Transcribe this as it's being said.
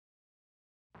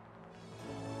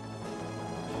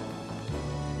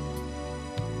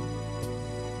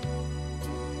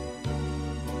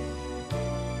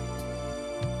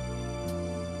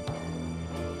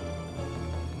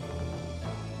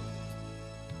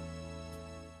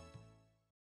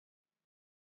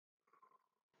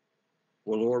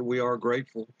Well, Lord, we are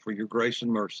grateful for your grace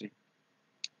and mercy.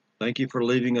 Thank you for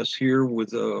leaving us here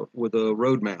with a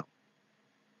road map.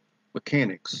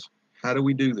 Mechanics. How do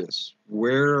we do this?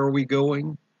 Where are we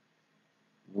going?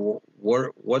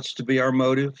 What's to be our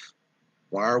motive?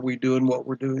 Why are we doing what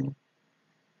we're doing?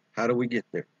 How do we get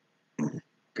there?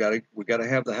 We gotta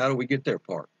have the how do we get there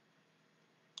part.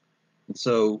 And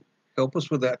so help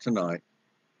us with that tonight.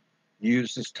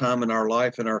 Use this time in our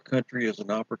life and our country as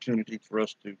an opportunity for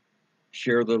us to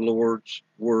share the Lord's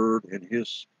word and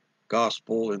his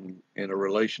gospel and a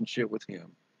relationship with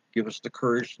him. Give us the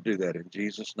courage to do that. In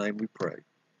Jesus' name we pray.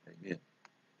 Amen.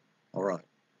 All right.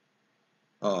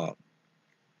 Uh,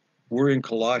 we're in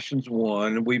Colossians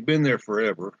 1, and we've been there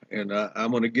forever, and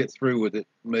I'm going to get through with it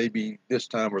maybe this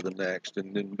time or the next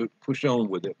and then push on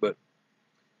with it. But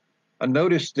I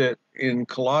noticed that in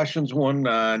Colossians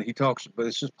 1:9, he talks about,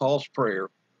 this is Paul's prayer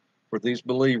for these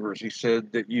believers. He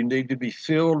said that you need to be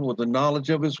filled with the knowledge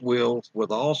of his will,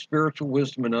 with all spiritual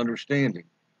wisdom and understanding.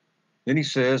 Then he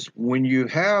says, when you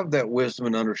have that wisdom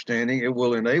and understanding, it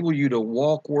will enable you to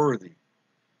walk worthy,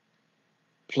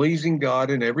 pleasing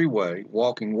God in every way,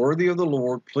 walking worthy of the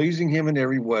Lord, pleasing him in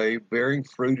every way, bearing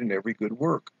fruit in every good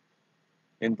work.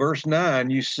 In verse 9,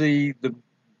 you see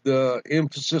the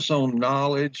emphasis on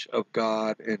knowledge of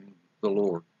God and the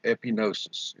Lord,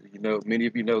 epignosis. You know, many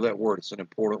of you know that word. It's an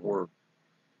important word.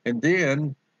 And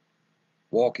then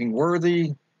walking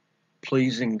worthy,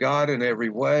 pleasing God in every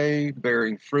way,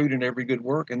 bearing fruit in every good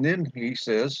work. And then he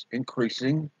says,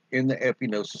 increasing in the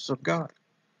epignosis of God.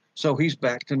 So he's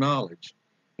back to knowledge.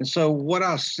 And so what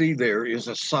I see there is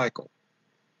a cycle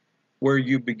where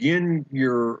you begin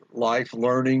your life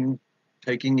learning,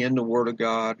 taking in the Word of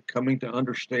God, coming to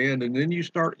understand, and then you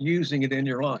start using it in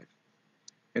your life.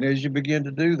 And as you begin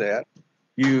to do that,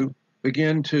 you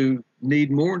begin to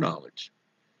need more knowledge.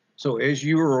 So as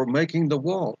you are making the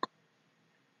walk,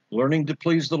 learning to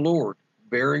please the Lord,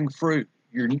 bearing fruit,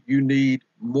 you need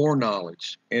more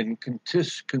knowledge and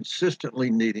consistently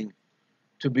needing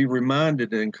to be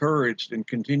reminded and encouraged and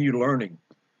continue learning.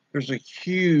 There's a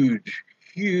huge,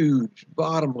 huge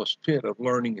bottomless pit of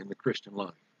learning in the Christian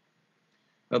life.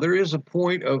 Now, there is a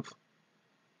point of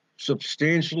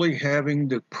substantially having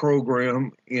the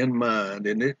program in mind,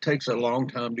 and it takes a long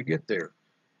time to get there,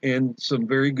 and some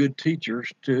very good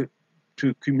teachers to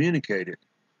communicate it.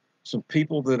 Some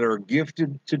people that are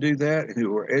gifted to do that,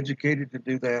 who are educated to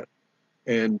do that,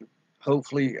 and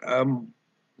hopefully I'm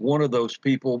one of those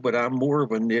people, but I'm more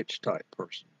of a niche type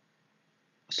person.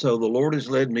 So the Lord has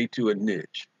led me to a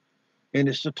niche, and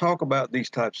it's to talk about these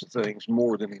types of things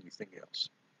more than anything else.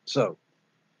 So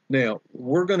now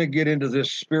we're going to get into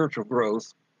this spiritual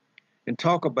growth and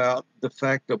talk about the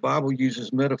fact the Bible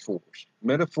uses metaphors.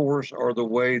 Metaphors are the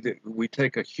way that we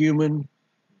take a human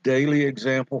daily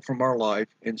example from our life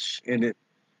and it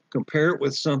compare it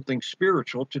with something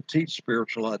spiritual to teach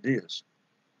spiritual ideas.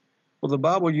 Well, the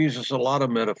Bible uses a lot of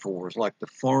metaphors, like the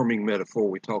farming metaphor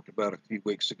we talked about a few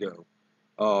weeks ago.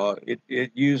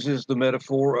 It uses the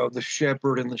metaphor of the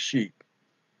shepherd and the sheep.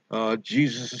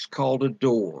 Jesus is called a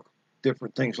door,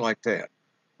 different things like that.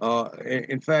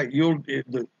 In fact,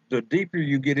 the deeper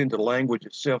you get into language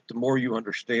itself, the more you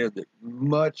understand that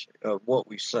much of what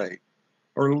we say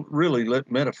are really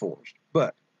metaphors.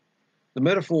 But the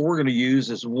metaphor we're going to use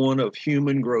is one of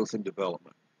human growth and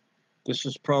development. This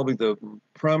is probably the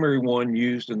primary one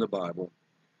used in the Bible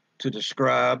to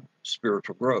describe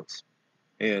spiritual growth.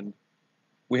 And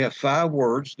we have 5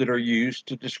 words that are used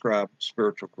to describe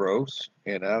spiritual growth,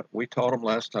 and we taught them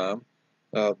last time.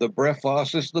 The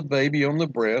brephos is the baby on the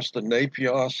breast. The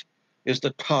napios is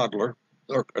the toddler,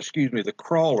 or excuse me, the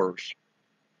crawlers.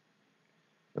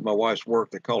 At my wife's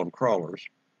work, they call them crawlers.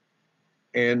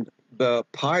 And the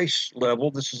pais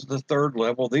level, this is the 3rd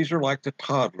level. These are like the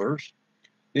toddlers.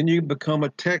 Then you become a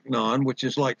teknon, which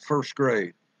is like 1st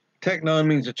grade. Teknon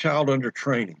means a child under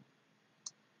training,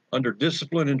 under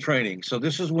discipline and training. So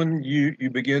this is when you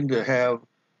begin to have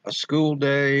a school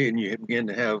day and you begin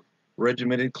to have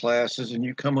regimented classes and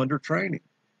you come under training.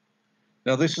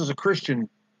 Now, this is a Christian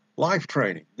life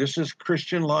training. This is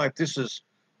Christian life. This is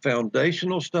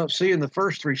foundational stuff. See, in the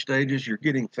first 3 stages, you're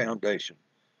getting foundation,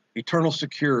 eternal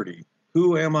security.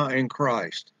 Who am I in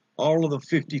Christ? All of the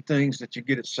 50 things that you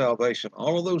get at salvation,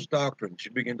 all of those doctrines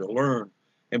you begin to learn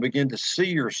and begin to see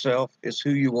yourself as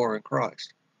who you are in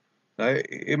Christ. Now,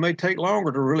 it may take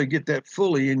longer to really get that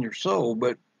fully in your soul,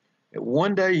 but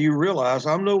one day you realize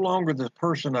I'm no longer the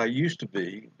person I used to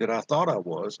be that I thought I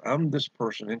was. I'm this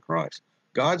person in Christ.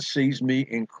 God sees me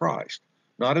in Christ,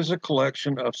 not as a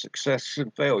collection of successes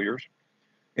and failures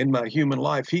in my human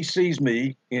life. He sees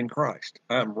me in Christ.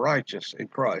 I'm righteous in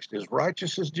Christ, as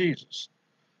righteous as Jesus.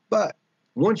 But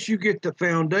Once you get the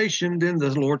foundation, then the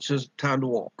Lord says, time to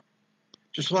walk.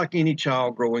 Just like any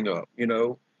child growing up,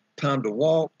 time to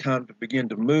walk, time to begin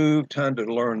to move, time to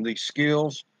learn these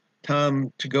skills,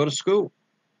 time to go to school.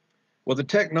 Well, the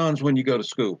teknon's when you go to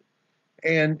school.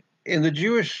 And in the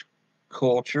Jewish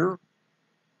culture,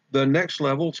 the next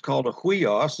level is called a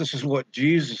huios. This is what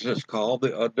Jesus is called,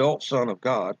 the adult son of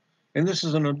God. And this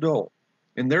is an adult.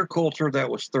 In their culture, that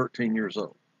was 13 years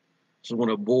old. So when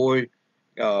a boy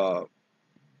uh,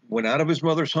 went out of his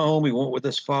mother's home, he went with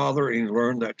his father and he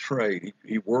learned that trade.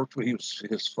 He worked, he was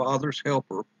his father's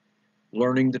helper,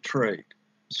 learning the trade.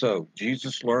 So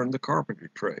Jesus learned the carpentry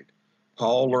trade.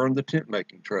 Paul learned the tent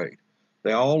making trade.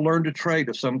 They all learned a trade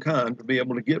of some kind to be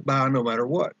able to get by no matter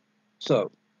what.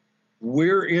 So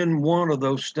we're in one of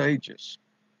those stages.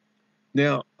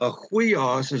 Now, a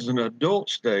huios is an adult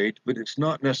stage, but it's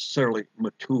not necessarily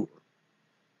mature.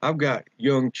 I've got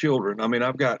young children. I mean,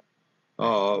 I've got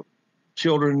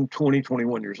children 20,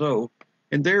 21 years old,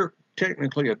 and they're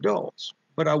technically adults,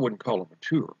 but I wouldn't call them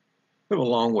mature. They have a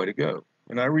long way to go.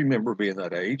 And I remember being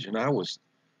that age, and I was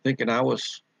thinking I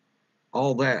was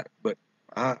all that, but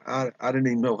I didn't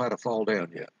even know how to fall down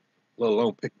yet, let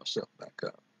alone pick myself back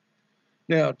up.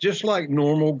 Now, just like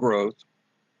normal growth,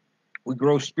 we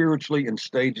grow spiritually in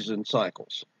stages and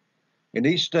cycles. And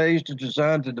each stage is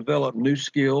designed to develop new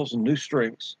skills and new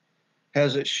strengths,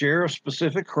 has its share of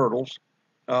specific hurdles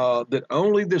that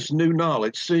only this new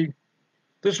knowledge, see,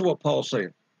 this is what Paul's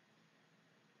saying.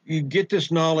 You get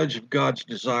this knowledge of God's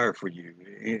desire for you,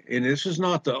 and this is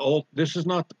not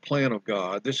the plan of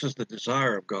God. This is the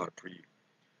desire of God for you.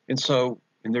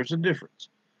 And there's a difference.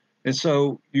 And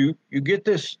so you get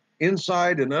this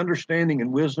insight and understanding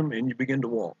and wisdom, and you begin to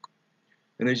walk.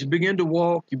 And as you begin to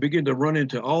walk, you begin to run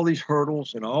into all these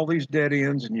hurdles and all these dead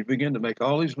ends, and you begin to make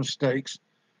all these mistakes.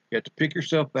 You have to pick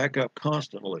yourself back up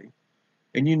constantly,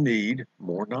 and you need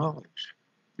more knowledge.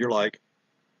 You're like,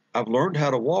 I've learned how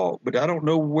to walk, but I don't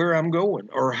know where I'm going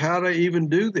or how to even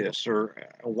do this, or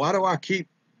why do I keep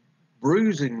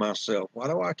bruising myself? Why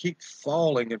do I keep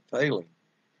falling and failing?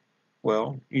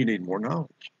 Well, you need more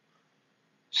knowledge.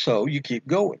 So you keep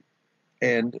going.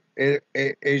 And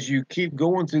as you keep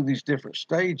going through these different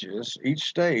stages, each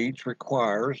stage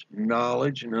requires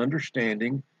knowledge and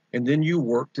understanding, and then you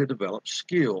work to develop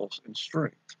skills and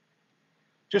strength.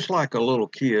 Just like a little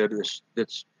kid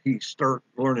he start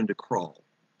learning to crawl.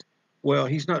 Well,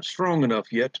 he's not strong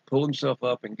enough yet to pull himself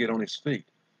up and get on his feet,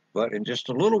 but in just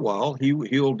a little while,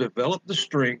 he'll develop the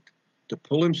strength to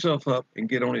pull himself up and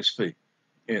get on his feet.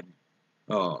 And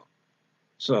uh,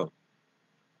 so.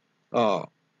 Uh,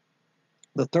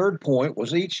 The third point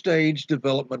was each stage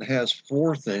development has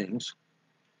four things: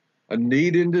 a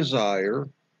need and desire,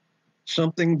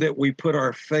 something that we put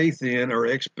our faith in or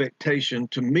expectation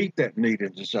to meet that need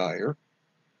and desire,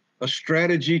 a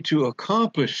strategy to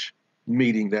accomplish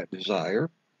meeting that desire,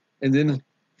 and then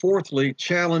fourthly,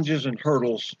 challenges and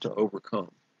hurdles to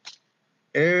overcome.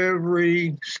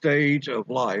 Every stage of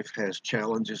life has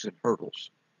challenges and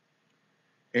hurdles.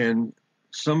 And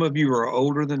some of you are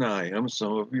older than I am,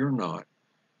 some of you are not.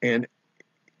 And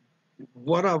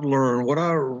what I've learned, what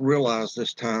I realized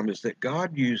this time is that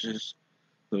God uses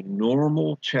the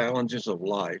normal challenges of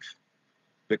life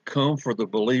that come for the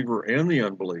believer and the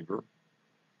unbeliever.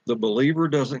 The believer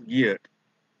doesn't get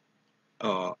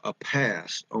a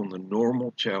pass on the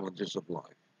normal challenges of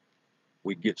life.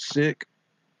 We get sick,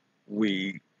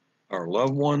 our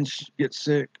loved ones get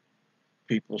sick,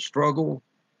 people struggle,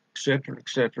 etc.,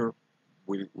 etc.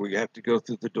 We have to go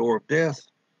through the door of death,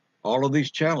 all of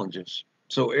these challenges.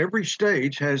 So every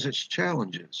stage has its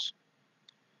challenges.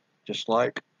 Just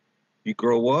like you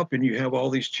grow up and you have all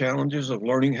these challenges of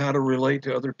learning how to relate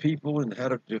to other people and how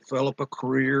to develop a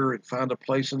career and find a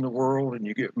place in the world, and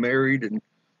you get married and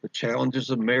the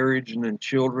challenges of marriage and then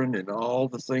children and all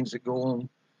the things that go on.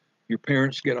 Your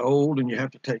parents get old and you have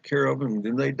to take care of them, and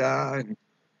then they die, and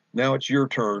now it's your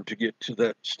turn to get to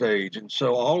that stage. And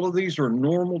so all of these are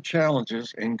normal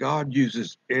challenges, and God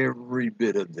uses every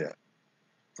bit of that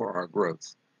for our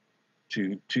growth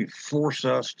to force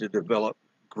us to develop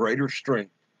greater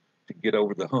strength to get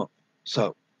over the hump.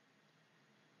 So,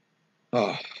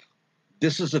 uh,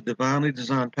 this is a divinely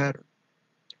designed pattern.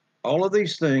 All of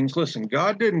these things, listen,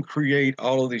 God didn't create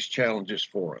all of these challenges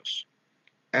for us.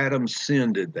 Adam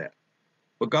sin did that,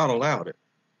 but God allowed it.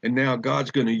 And now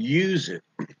God's going to use it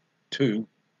to,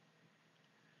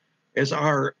 as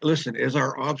our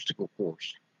obstacle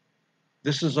course.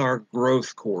 This is our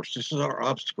growth course. This is our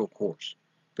obstacle course.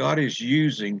 God is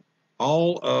using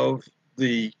all of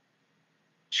the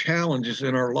challenges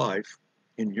in our life,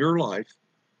 in your life,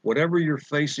 whatever you're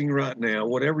facing right now,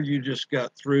 whatever you just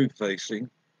got through facing,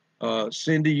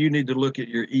 Cindy, you need to look at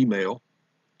your email,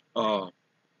 uh,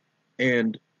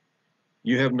 and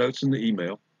you have notes in the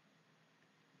email.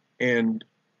 And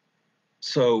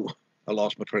so I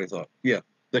lost my train of thought. Yeah,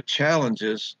 the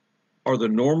challenges are the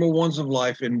normal ones of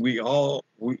life, and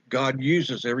God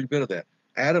uses every bit of that.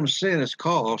 Adam's sin has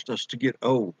caused us to get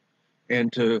old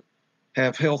and to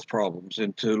have health problems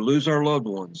and to lose our loved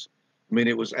ones. I mean,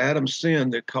 it was Adam's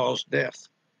sin that caused death,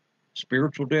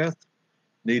 spiritual death,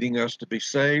 needing us to be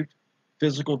saved,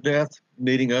 physical death,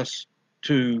 needing us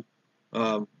to,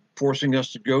 forcing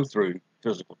us to go through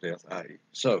physical death, i.e.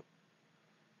 So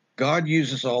God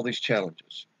uses all these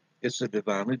challenges. It's a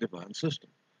divinely divine system.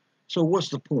 So what's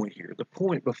the point here? The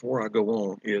point before I go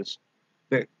on is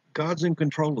that God's in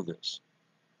control of this.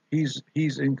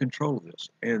 He's in control of this.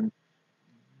 And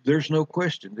there's no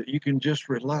question that you can just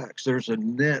relax. There's a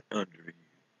net under you.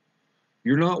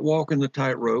 You're not walking the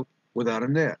tightrope without a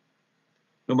net.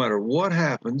 No matter what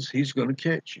happens, he's going to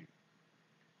catch you.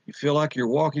 You feel like you're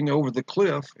walking over the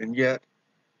cliff, and yet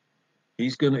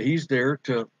he's there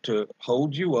to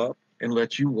hold you up and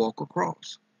let you walk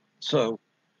across. So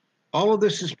all of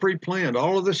this is pre-planned.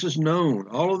 All of this is known.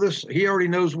 All of this, he already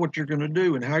knows what you're going to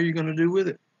do and how you're going to do with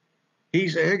it.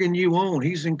 He's egging you on.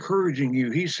 He's encouraging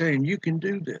you. He's saying, you can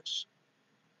do this.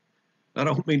 I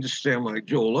don't mean to sound like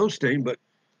Joel Osteen, but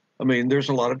I mean, there's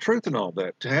a lot of truth in all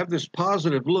that. To have this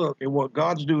positive look at what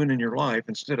God's doing in your life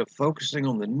instead of focusing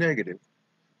on the negative,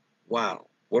 wow,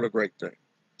 what a great thing.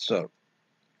 So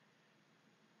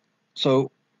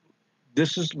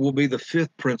will be the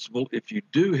fifth principle. If you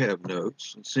do have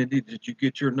notes, and Cindy, did you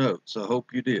get your notes? I hope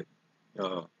you did.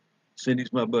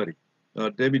 Cindy's my buddy.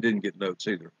 Debbie didn't get notes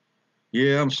either.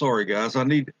 Yeah, I'm sorry, guys. I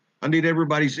need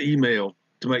everybody's email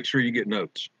to make sure you get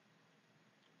notes.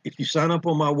 If you sign up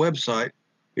on my website,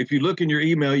 if you look in your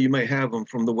email, you may have them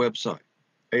from the website,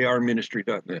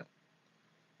 arministry.net.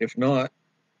 If not,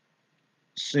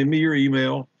 send me your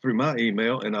email through my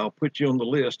email, and I'll put you on the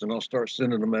list, and I'll start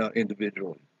sending them out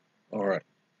individually. All right.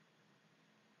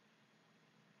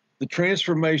 The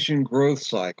transformation growth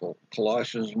cycle,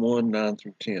 Colossians 1, 9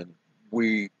 through 10.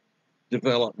 We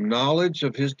develop knowledge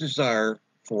of his desire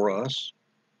for us.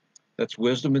 That's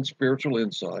wisdom and spiritual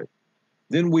insight.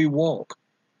 Then we walk.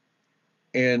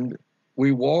 And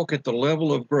we walk at the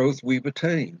level of growth we've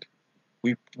attained.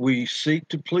 We seek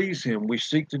to please him. We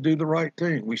seek to do the right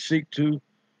thing. We seek to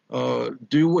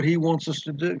do what he wants us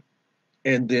to do.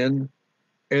 And then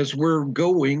as we're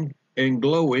going and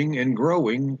glowing and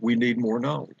growing, we need more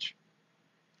knowledge.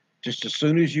 Just as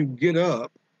soon as you get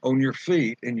up on your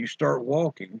feet and you start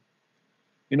walking,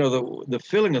 you know, the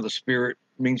filling of the Spirit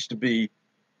means to be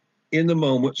in the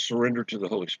moment, surrender to the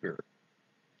Holy Spirit.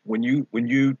 When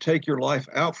you take your life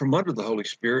out from under the Holy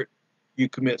Spirit, you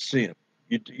commit sin.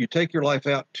 You take your life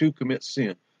out to commit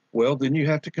sin. Well, then you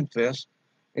have to confess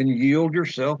and yield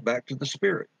yourself back to the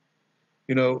Spirit.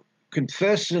 You know,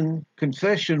 confession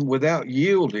without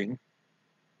yielding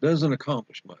doesn't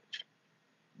accomplish much,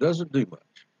 doesn't do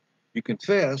much. You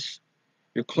confess,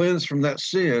 you're cleansed from that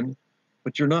sin,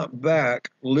 but you're not back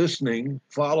listening,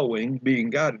 following, being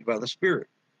guided by the Spirit.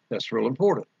 That's real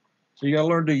important. So you got to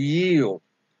learn to yield.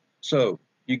 So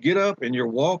you get up and you're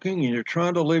walking and you're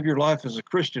trying to live your life as a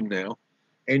Christian now,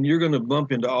 and you're going to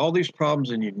bump into all these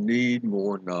problems and you need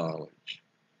more knowledge.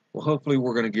 Well, hopefully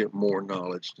we're going to get more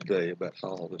knowledge today about how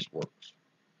all this works.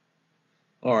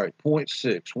 All right, point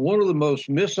 6. One of the most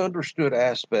misunderstood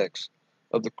aspects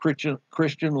of the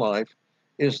Christian life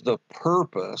is the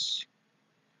purpose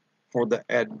for the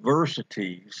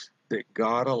adversities that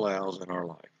God allows in our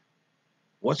life.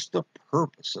 What's the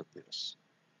purpose of this?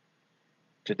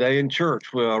 Today in church,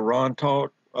 Ron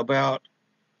taught about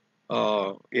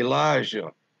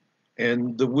Elijah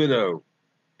and the widow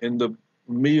and the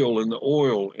meal and the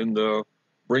oil and the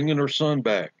bringing her son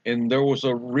back. And there was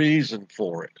a reason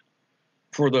for it.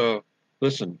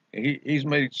 Listen, he's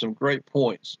made some great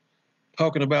points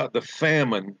talking about the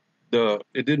famine.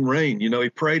 It didn't rain. You know, he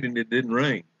prayed and it didn't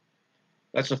rain.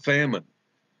 That's a famine.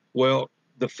 Well,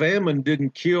 the famine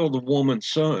didn't kill the woman's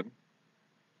son.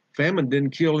 Famine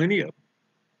didn't kill any of them.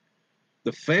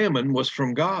 The famine was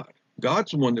from God.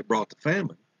 God's the one that brought the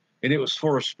famine, and it was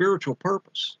for a spiritual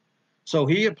purpose. So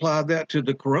he applied that to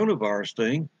the coronavirus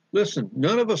thing. Listen,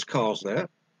 none of us caused that.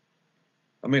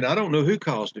 I mean, I don't know who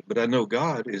caused it, but I know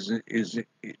God is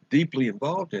deeply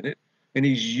involved in it, and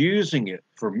he's using it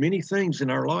for many things in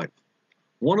our life.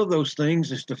 One of those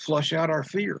things is to flush out our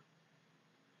fear.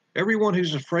 Everyone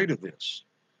who's afraid of this,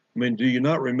 I mean, do you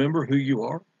not remember who you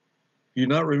are? Do you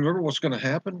not remember what's going to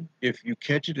happen if you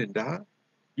catch it and die?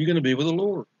 You're going to be with the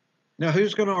Lord. Now,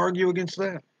 who's going to argue against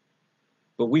that?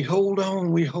 But we hold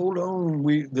on.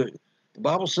 The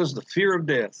Bible says the fear of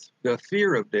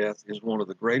death is one of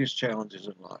the greatest challenges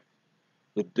in life.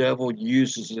 The devil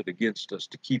uses it against us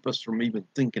to keep us from even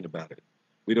thinking about it.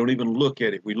 We don't even look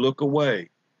at it. We look away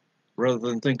rather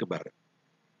than think about it.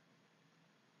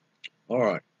 All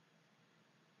right.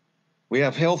 We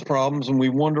have health problems and we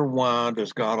wonder, why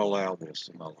does God allow this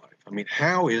in my life? I mean,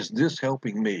 how is this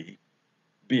helping me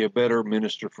be a better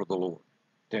minister for the Lord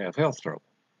to have health trouble?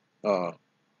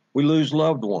 We lose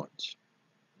loved ones,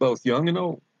 both young and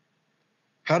old.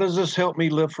 How does this help me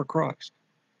live for Christ?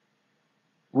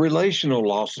 Relational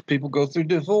losses. People go through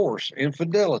divorce,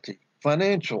 infidelity,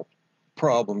 financial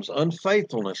problems,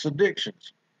 unfaithfulness,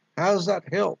 addictions. How does that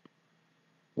help?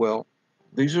 Well,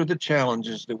 these are the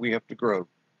challenges that we have to grow.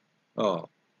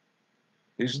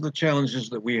 These are the challenges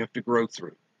that we have to grow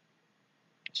through.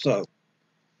 So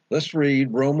let's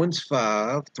read Romans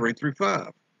 5, 3 through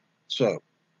 5. So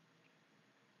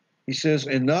he says,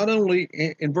 and not only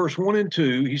in verse 1 and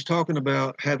 2, he's talking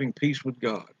about having peace with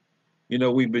God. You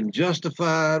know, we've been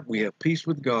justified, we have peace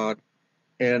with God,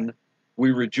 and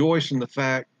we rejoice in the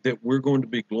fact that we're going to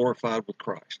be glorified with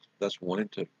Christ. That's 1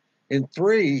 and 2. In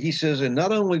 3, he says, and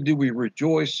not only do we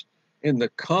rejoice in the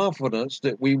confidence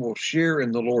that we will share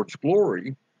in the Lord's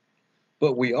glory,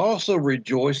 but we also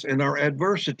rejoice in our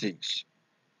adversities.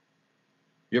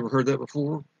 You ever heard that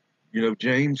before? You know,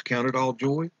 James, count it all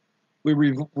joy. We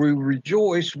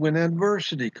rejoice when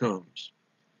adversity comes.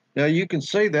 Now, you can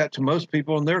say that to most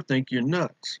people and they'll think you're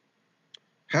nuts.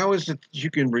 How is it that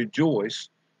you can rejoice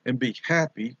and be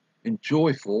happy and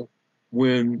joyful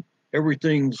when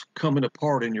everything's coming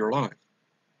apart in your life?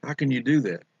 How can you do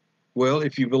that? Well,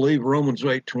 if you believe Romans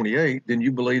 8:28, then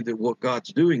you believe that what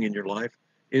God's doing in your life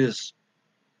is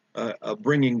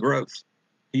bringing growth.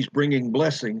 He's bringing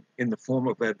blessing in the form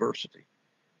of adversity.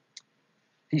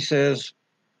 He says,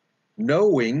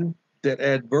 knowing that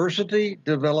adversity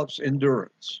develops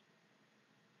endurance.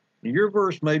 Your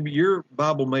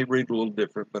Bible may read a little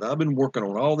different, but I've been working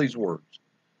on all these words.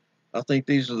 I think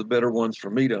these are the better ones for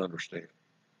me to understand.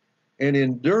 And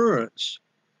endurance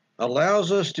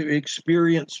allows us to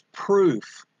experience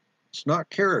proof. It's not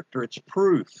character, it's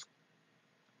proof.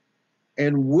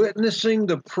 And witnessing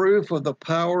the proof of the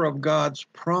power of God's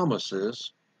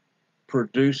promises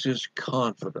produces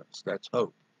confidence. That's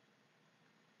hope.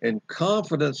 And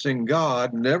confidence in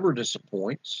God never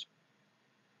disappoints.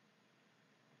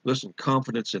 Listen,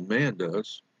 confidence in man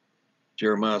does.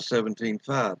 Jeremiah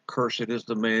 17:5, cursed is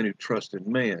the man who trusts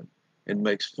in man and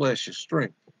makes flesh his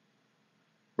strength.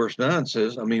 Verse 8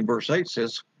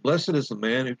 says, blessed is the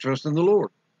man who trusts in the Lord.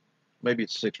 Maybe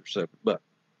it's 6 or 7, but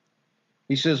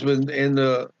he says, and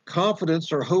the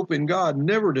confidence or hope in God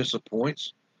never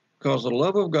disappoints, because the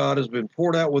love of God has been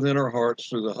poured out within our hearts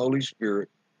through the Holy Spirit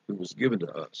who was given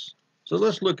to us. So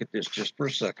let's look at this just for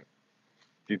a second.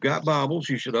 If you've got Bibles,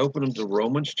 you should open them to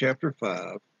Romans chapter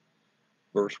 5,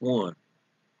 verse 1.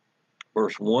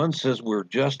 Verse 1 says we're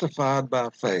justified by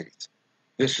faith.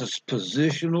 This is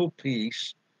positional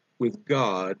peace with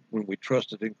God when we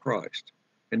trusted in Christ.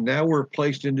 And now we're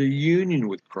placed into union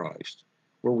with Christ,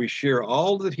 where we share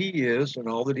all that he is and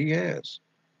all that he has.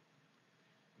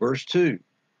 Verse 2,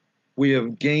 we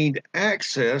have gained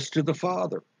access to the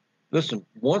Father. Listen,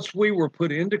 once we were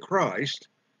put into Christ,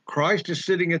 Christ is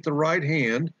sitting at the right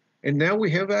hand, and now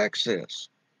we have access.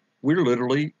 We're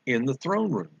literally in the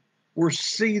throne room. We're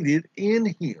seated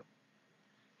in him.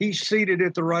 He's seated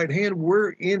at the right hand.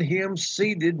 We're in him,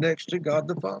 seated next to God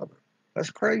the Father.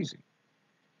 That's crazy.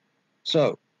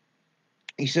 So,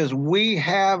 he says, we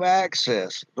have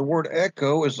access. The word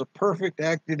echo is a perfect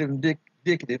active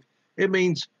indicative. It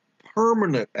means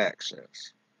permanent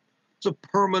access. It's a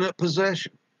permanent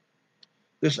possession.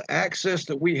 This access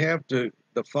that we have to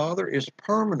the Father is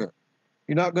permanent.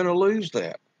 You're not going to lose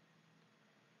that.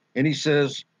 And he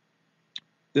says,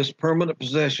 this permanent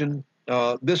possession,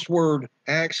 this word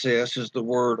access is the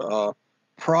word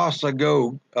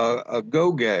prosagoge,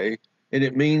 and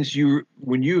it means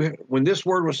when this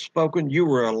word was spoken, you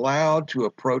were allowed to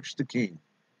approach the king.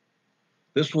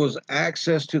 This was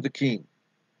access to the king.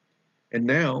 And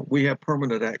now we have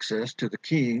permanent access to the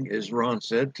king, as Ron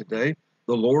said today,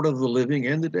 the Lord of the living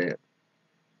and the dead.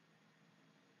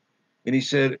 And he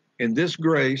said, in this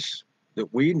grace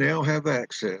that we now have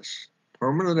access,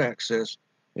 permanent access,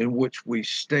 in which we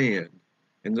stand.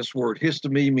 And this word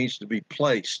histemi means to be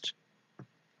placed.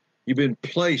 You've been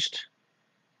placed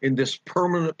in this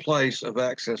permanent place of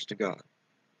access to God.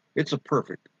 It's a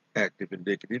perfect active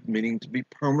indicative, meaning to be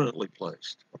permanently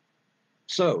placed.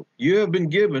 So you have been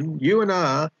given, you and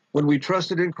I, when we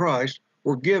trusted in Christ,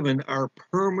 were given our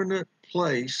permanent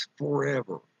place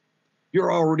forever.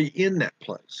 You're already in that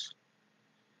place.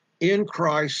 in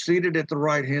Christ, seated at the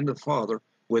right hand of the Father,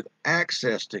 with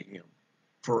access to him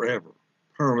forever,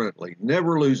 permanently,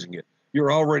 never losing it.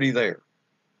 You're already there.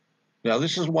 Now,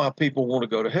 this is why people want to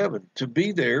go to heaven, to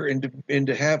be there and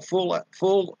to have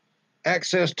full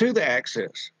access to the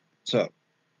access. So,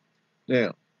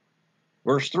 now,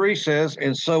 verse 3 says,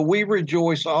 and so we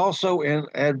rejoice also in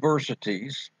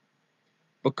adversities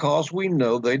because we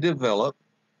know they develop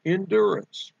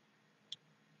endurance.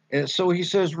 And so he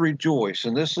says rejoice,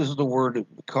 and this is the word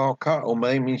called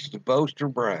kaome, means to boast or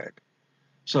brag.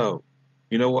 So,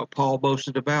 you know what Paul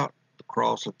boasted about? The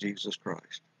cross of Jesus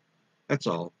Christ. That's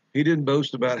all. He didn't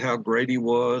boast about how great he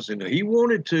was, and he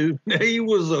wanted to. He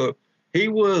was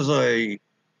a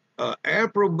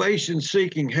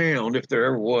approbation-seeking hound, if there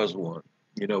ever was one.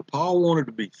 You know, Paul wanted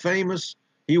to be famous.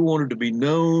 He wanted to be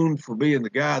known for being the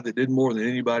guy that did more than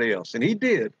anybody else, and he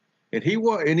did, and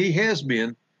he has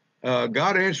been.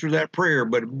 God answered that prayer,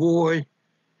 but boy,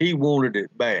 he wanted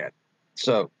it bad.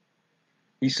 So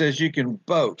he says you can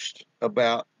boast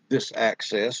about this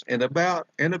access and about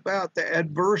the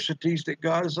adversities that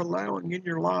God is allowing in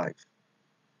your life.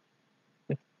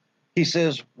 He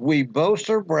says we boast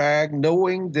or brag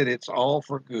knowing that it's all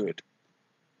for good.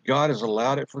 God has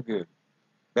allowed it for good.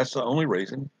 That's the only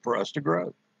reason for us to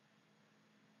grow.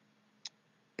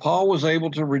 Paul was able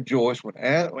to rejoice when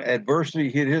adversity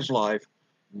hit his life,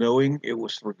 knowing it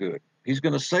was for good. He's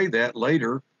going to say that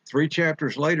later, 3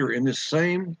 chapters later in this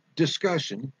same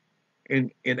discussion. In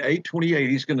 8:28,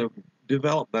 he's going to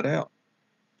develop that out.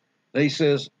 And he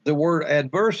says the word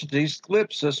adversities,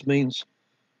 thlipsis, means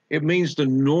the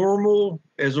normal,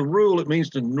 as a rule, it means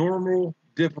the normal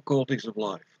difficulties of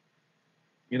life.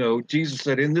 You know, Jesus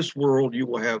said, in this world you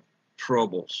will have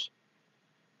troubles,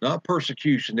 not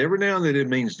persecution. Every now and then it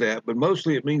means that, but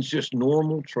mostly it means just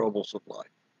normal troubles of life.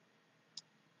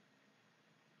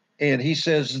 And he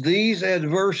says these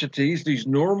adversities, these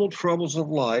normal troubles of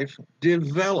life,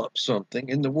 develop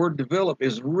something. And the word develop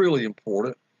is really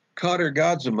important.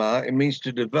 Katergazamai, it means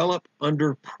to develop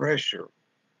under pressure.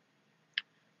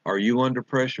 Are you under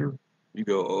pressure? You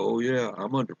go, oh yeah,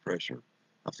 I'm under pressure.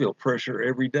 I feel pressure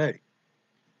every day.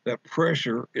 That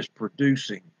pressure is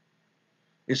producing.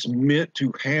 It's meant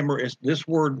to hammer. This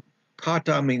word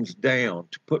kata means down,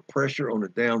 to put pressure on a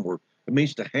downward. It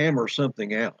means to hammer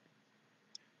something out.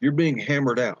 You're being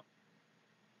hammered out.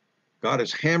 God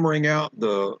is hammering out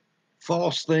the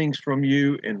false things from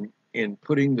you and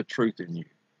putting the truth in you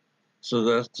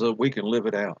so we can live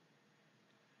it out.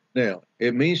 Now,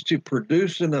 it means to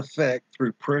produce an effect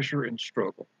through pressure and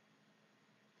struggle.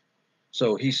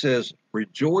 So he says,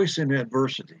 rejoice in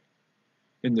adversity,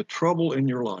 in the trouble in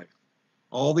your life.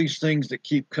 All these things that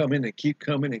keep coming and keep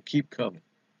coming and keep coming.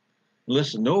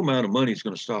 Listen, no amount of money is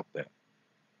going to stop that.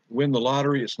 Win the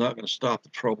lottery, it's not going to stop the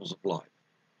troubles of life.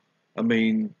 I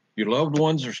mean, your loved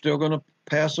ones are still going to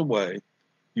pass away.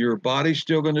 Your body's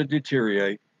still going to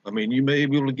deteriorate. I mean, you may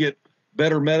be able to get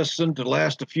better medicine to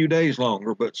last a few days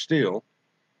longer, but still,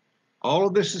 all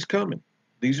of this is coming.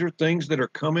 These are things that are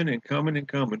coming and coming and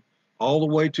coming all the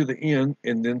way to the end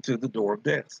and then to the door of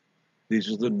death. This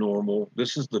is the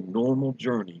normal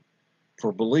journey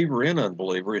for believer and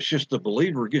unbeliever. It's just the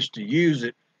believer gets to use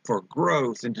it for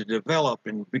growth and to develop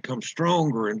and become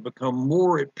stronger and become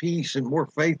more at peace and more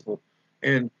faithful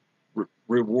and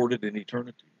rewarded in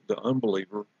eternity. The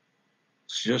unbeliever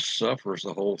just suffers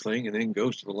the whole thing and then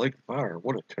goes to the lake of fire.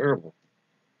 What a terrible,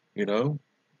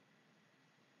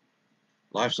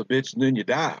 life's a bitch and then you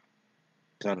die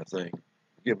kind of thing.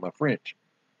 Forgive my French.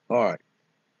 All right.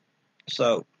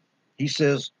 So he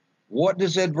says, what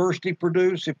does adversity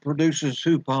produce? It produces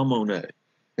hupomone,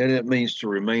 and it means to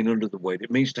remain under the weight.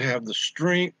 It means to have the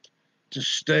strength to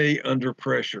stay under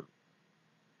pressure.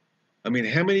 I mean,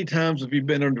 how many times have you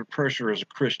been under pressure as a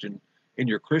Christian in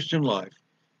your Christian life,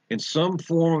 in some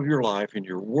form of your life, in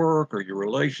your work or your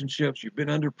relationships? You've been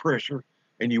under pressure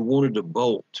and you wanted to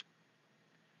bolt.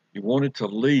 You wanted to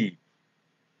leave,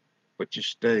 but you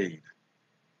stayed.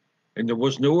 And there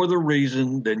was no other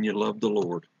reason than you loved the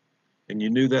Lord. And you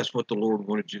knew that's what the Lord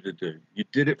wanted you to do. You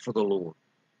did it for the Lord.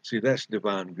 See, that's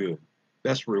divine good.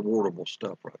 That's rewardable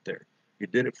stuff right there. You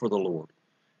did it for the Lord.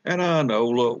 And I know,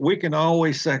 look, we can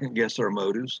always second guess our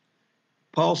motives.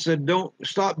 Paul said, don't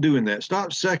stop doing that.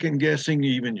 Stop second guessing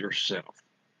even yourself.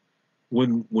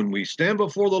 When we stand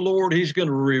before the Lord, he's going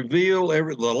to reveal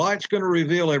the light's going to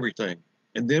reveal everything.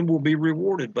 And then we'll be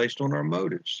rewarded based on our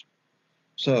motives.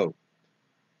 So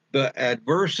the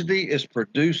adversity is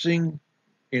producing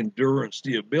endurance,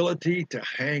 the ability to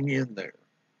hang in there.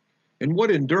 And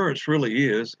what endurance really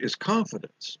is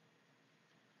confidence.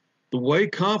 The way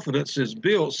confidence is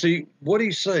built, see, what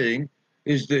he's saying,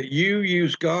 is that you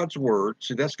use God's word.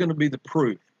 See, that's going to be the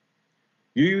proof.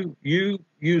 You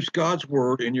use God's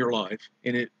word in your life,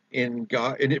 and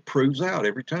it proves out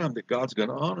every time that God's going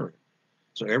to honor it.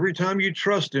 So every time you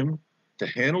trust Him to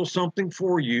handle something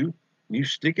for you, you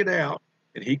stick it out,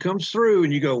 and He comes through,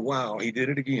 and you go, "Wow, He did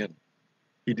it again.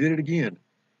 He did it again."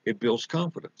 It builds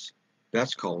confidence.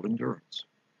 That's called endurance.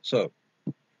 So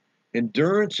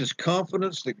endurance is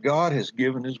confidence that God has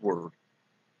given His word,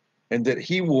 and that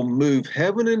He will move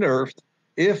heaven and earth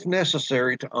if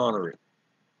necessary to honor it.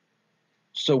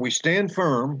 So we stand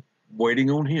firm, waiting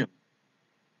on Him.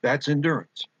 That's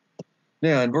endurance.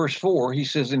 Now, in verse 4, he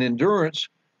says, "And endurance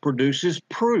produces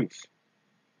proof."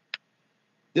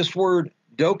 This word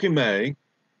dokime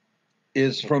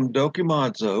is from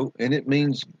dokimazo, and it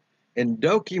means, and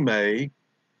dokime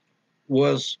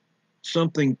was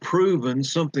something proven,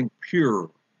 something pure.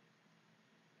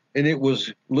 And it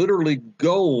was literally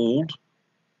gold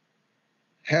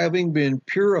having been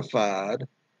purified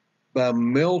by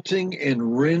melting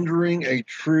and rendering a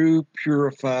true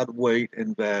purified weight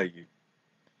and value.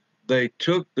 They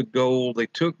took the gold, they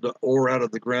took the ore out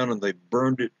of the ground, and they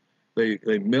burned it.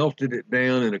 They melted it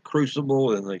down in a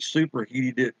crucible, and they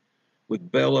superheated it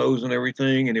with bellows and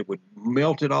everything, and it would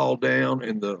melt it all down,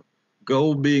 and the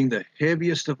gold, being the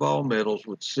heaviest of all metals,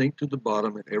 would sink to the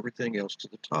bottom and everything else to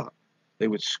the top. They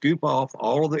would scoop off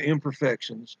all of the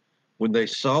imperfections. When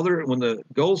the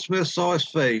goldsmith saw his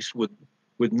face with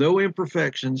no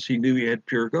imperfections, he knew he had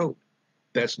pure gold.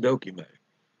 That's dokime.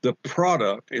 The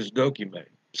product is dokime.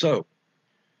 So,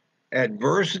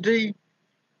 adversity,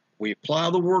 we apply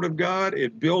the word of God,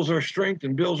 it builds our strength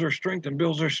and builds our strength and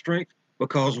builds our strength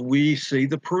because we see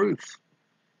the proof.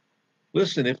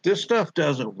 Listen, if this stuff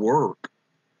doesn't work,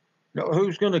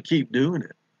 who's going to keep doing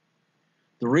it?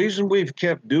 The reason we've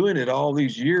kept doing it all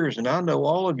these years, and I know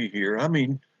all of you here, I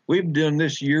mean, we've done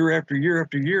this year after year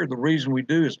after year. The reason we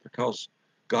do is because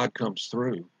God comes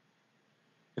through.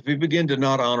 If we begin to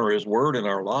not honor His word in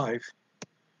our life,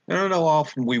 and I know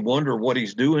often we wonder what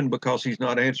He's doing because He's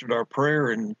not answered our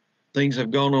prayer, and things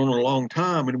have gone on a long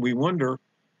time, and we wonder,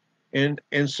 and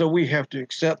so we have to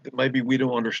accept that maybe we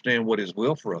don't understand what His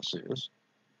will for us is,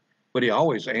 but He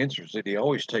always answers it. He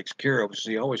always takes care of us.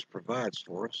 He always provides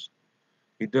for us.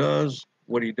 He does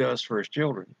what He does for His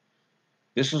children.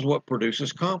 This is what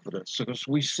produces confidence because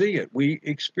we see it, we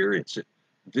experience it.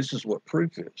 This is what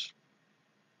proof is.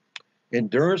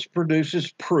 Endurance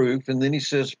produces proof, and then he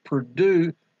says,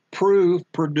 proof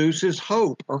produces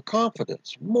hope or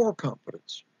confidence, more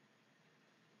confidence.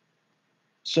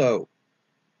 So,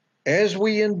 as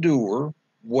we endure,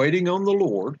 waiting on the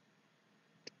Lord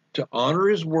to honor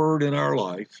His word in our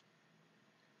life,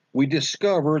 we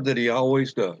discover that He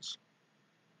always does.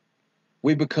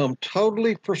 We become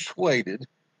totally persuaded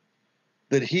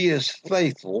that He is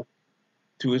faithful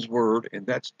to His word, and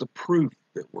that's the proof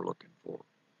that we're looking for.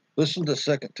 Listen to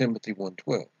 2 Timothy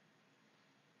 1:12.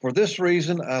 "For this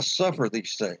reason I suffer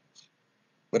these things,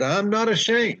 but I'm not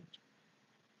ashamed."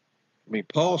 I mean,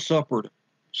 Paul suffered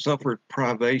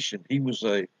privation. He was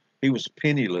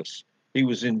penniless. He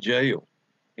was in jail.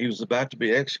 He was about to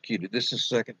be executed. This is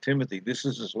 2 Timothy. This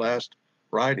is his last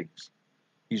writings.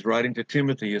 He's writing to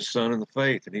Timothy, his son in the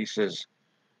faith, and he says,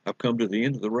 "I've come to the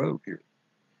end of the road here."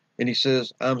 And he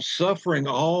says, "I'm suffering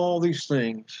all these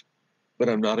things, but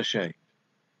I'm not ashamed.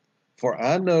 For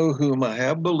I know whom I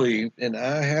have believed, and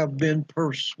I have been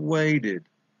persuaded."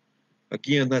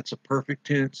 Again, that's a perfect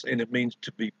tense, and it means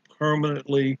to be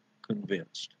permanently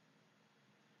convinced.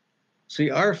 See,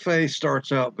 our faith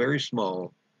starts out very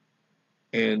small,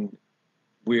 and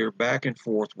we're back and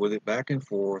forth with it, back and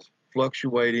forth,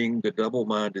 fluctuating, the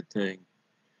double-minded thing.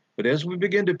 But as we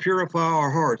begin to purify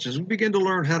our hearts, as we begin to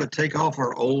learn how to take off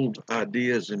our old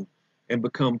ideas and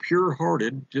become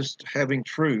pure-hearted, just having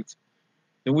truth,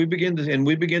 then we begin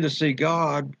to see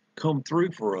God come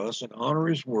through for us and honor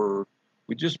His word.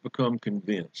 We just become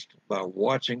convinced by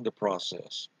watching the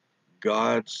process.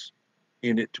 God's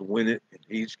in it to win it, and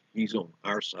He's on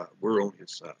our side. We're on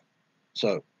His side.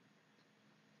 So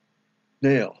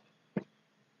now,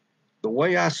 the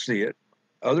way I see it,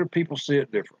 other people see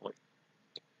it differently.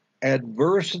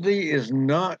 Adversity is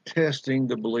not testing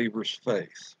the believer's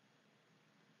faith.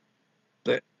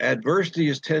 The adversity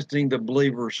is testing the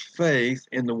believer's faith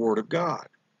in the Word of God.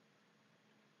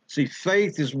 See,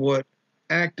 faith is what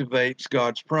activates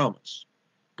God's promise.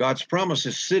 God's promise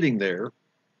is sitting there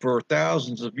for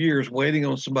thousands of years waiting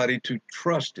on somebody to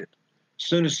trust it. As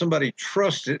soon as somebody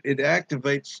trusts it, it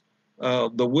activates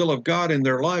the will of God in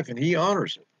their life, and He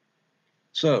honors it.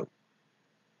 So,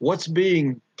 what's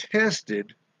being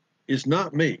tested is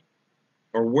not me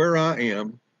or where I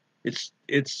am.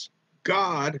 It's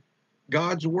God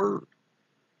God's word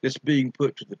that's being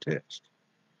put to the test.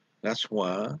 That's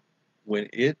why when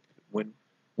it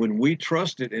when we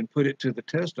trust it and put it to the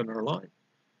test in our life,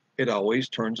 it always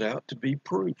turns out to be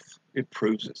proof. It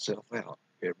proves itself out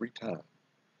every time.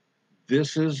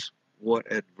 This is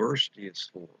what adversity is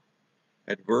for.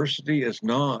 Adversity is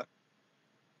not,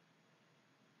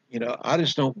 I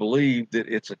just don't believe that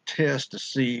it's a test to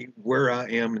see where I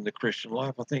am in the Christian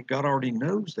life. I think God already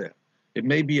knows that. It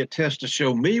may be a test to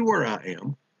show me where I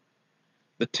am.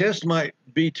 The test might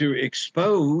be to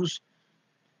expose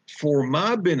for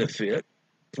my benefit,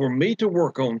 for me to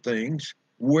work on things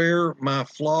where my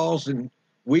flaws and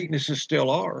weaknesses still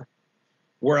are,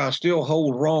 where I still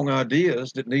hold wrong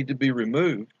ideas that need to be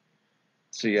removed.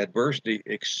 See, adversity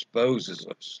exposes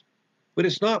us. But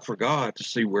it's not for God to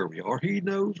see where we are. He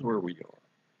knows where we are.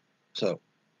 So,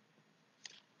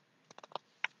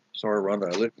 sorry,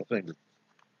 Rhonda, I licked my finger.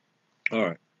 All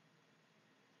right.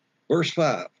 Verse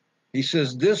 5. He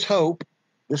says, this hope,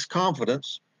 this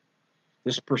confidence,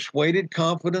 this persuaded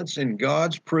confidence in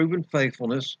God's proven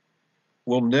faithfulness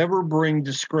will never bring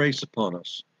disgrace upon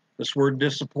us. This word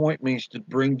disappoint means to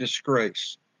bring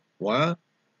disgrace. Why?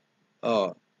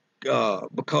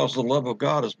 Because the love of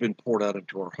God has been poured out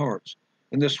into our hearts.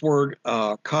 And this word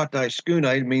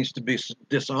katai means to be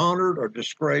dishonored or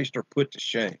disgraced or put to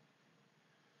shame.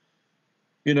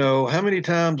 How many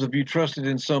times have you trusted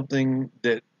in something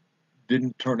that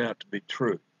didn't turn out to be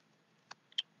true?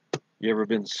 You ever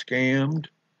been scammed?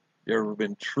 You ever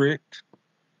been tricked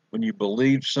when you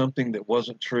believed something that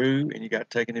wasn't true and you got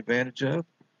taken advantage of? Of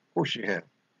course you have.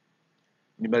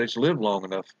 Anybody that's lived long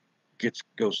enough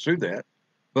goes through that.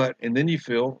 And then you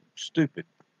feel stupid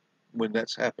when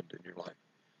that's happened in your life.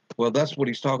 Well, that's what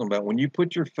he's talking about. When you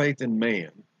put your faith in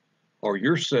man or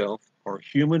yourself or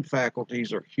human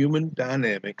faculties or human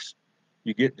dynamics,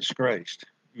 you get disgraced.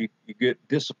 You get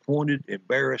disappointed,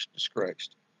 embarrassed,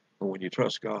 disgraced. But when you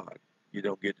trust God, you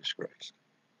don't get disgraced.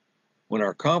 When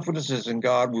our confidence is in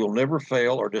God, we will never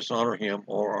fail or dishonor him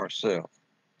or ourselves.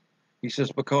 He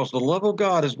says, because the love of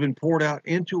God has been poured out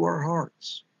into our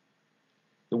hearts.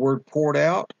 The word poured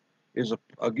out is,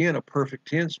 again, a perfect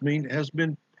tense, has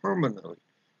been permanently.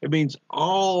 It means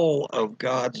all of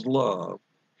God's love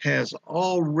has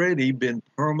already been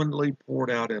permanently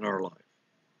poured out in our life.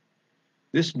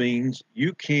 This means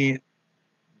you can't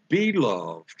be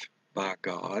loved by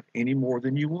God any more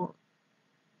than you want.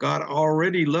 God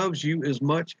already loves you as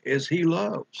much as he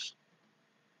loves.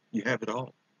 You have it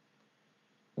all.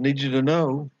 I need you to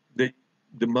know that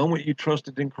the moment you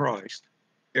trusted in Christ,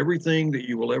 everything that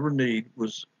you will ever need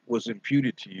was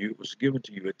imputed to you. It was given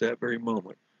to you at that very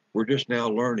moment. We're just now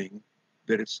learning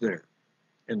that it's there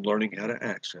and learning how to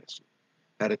access it,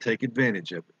 how to take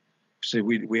advantage of it. See,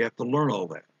 we have to learn all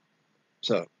that.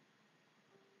 So,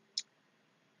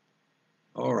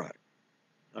 all right.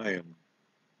 I am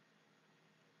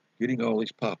getting all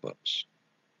these pop-ups.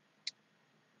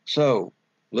 So,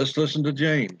 let's listen to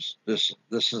James. This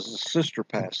is a sister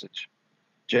passage.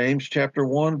 James chapter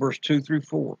 1, verse 2 through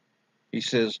 4. He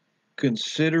says,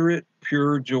 consider it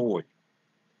pure joy,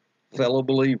 fellow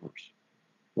believers,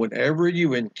 whenever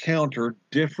you encounter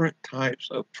different types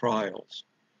of trials.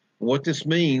 What this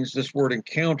means, this word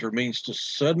encounter means to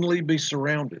suddenly be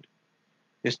surrounded.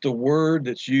 It's the word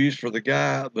that's used for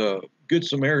the Good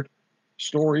Samaritan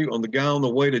story on the guy on the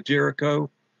way to Jericho.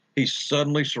 He's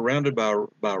suddenly surrounded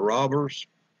by robbers.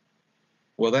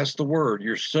 Well, that's the word.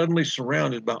 You're suddenly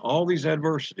surrounded by all these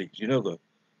adversities. The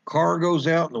car goes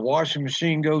out and the washing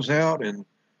machine goes out and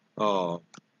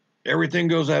everything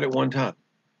goes out at one time.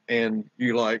 And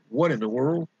you're like, what in the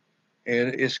world?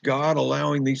 And it's God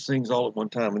allowing these things all at one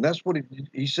time. And that's what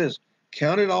he says,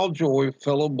 count it all joy,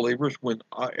 fellow believers, when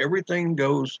everything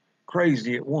goes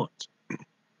crazy at once.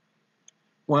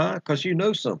 Why? Because you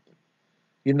know something.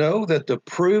 You know that the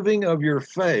proving of your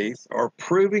faith or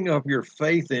proving of your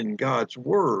faith in God's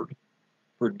word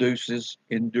produces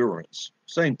endurance.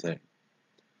 Same thing.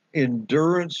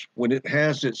 Endurance, when it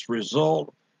has its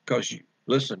result, because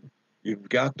you've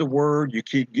got the word, you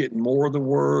keep getting more of the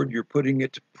word, you're putting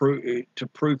it to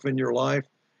proof in your life.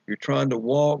 You're trying to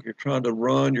walk, you're trying to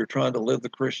run, you're trying to live the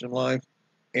Christian life.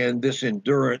 And this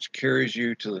endurance carries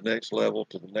you to the next level,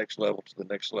 to the next level, to the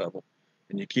next level.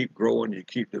 And you keep growing, you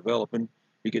keep developing.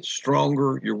 You get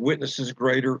stronger, your witness is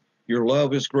greater, your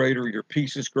love is greater, your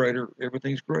peace is greater,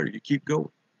 everything's greater. You keep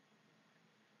going.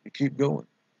 You keep going.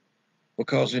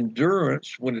 Because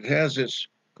endurance, when it has its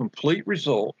complete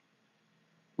results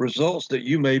that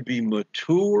you may be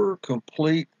mature,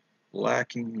 complete,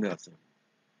 lacking nothing.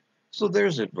 So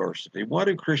there's adversity. Why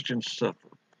do Christians suffer?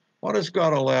 Why does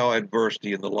God allow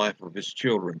adversity in the life of his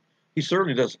children? He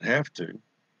certainly doesn't have to.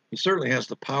 He certainly has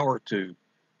the power to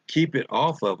keep it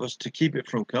off of us, to keep it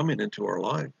from coming into our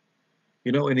life.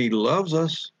 And he loves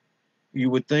us. You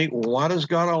would think, well, why does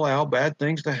God allow bad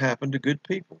things to happen to good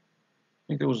people? I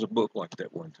think there was a book like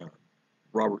that one time,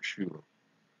 Robert Schuller,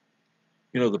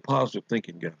 the positive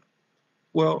thinking guy.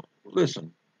 Well,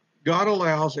 listen, God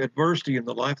allows adversity in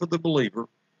the life of the believer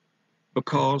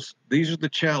because these are the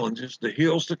challenges, the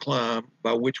hills to climb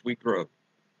by which we grow.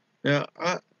 Now,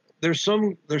 there's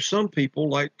some people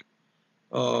like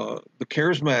the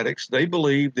charismatics. They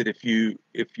believe that if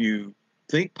you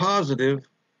think positive,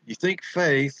 you think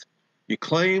faith, you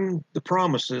claim the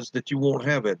promises, that you won't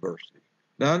have adversity.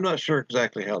 Now, I'm not sure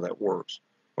exactly how that works,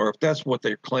 or if that's what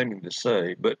they're claiming to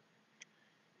say. But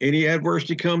any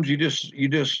adversity comes, you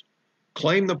just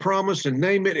claim the promise and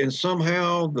name it, and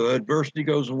somehow the adversity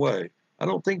goes away. I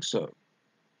don't think so.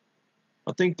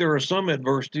 I think there are some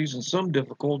adversities and some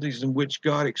difficulties in which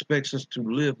God expects us to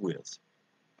live with,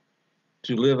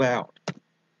 to live out.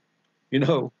 You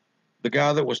know, the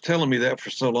guy that was telling me that for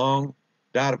so long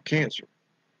died of cancer.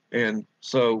 And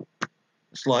so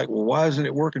it's like, well, why isn't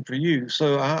it working for you?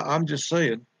 So I'm just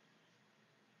saying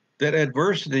that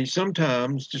adversity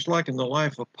sometimes, just like in the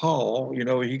life of Paul,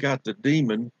 he got the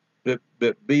demon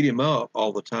that beat him up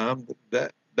all the time.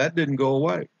 That didn't go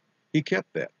away. He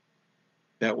kept that.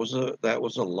 That was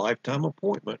a lifetime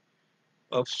appointment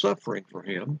of suffering for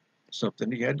him,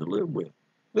 something he had to live with.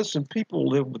 Listen, people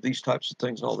live with these types of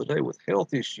things all the day, with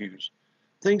health issues,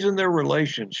 things in their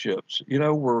relationships,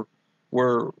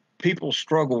 where people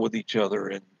struggle with each other.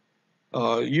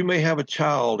 And you may have a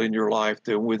child in your life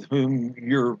that with whom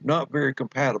you're not very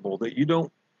compatible, that you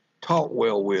don't talk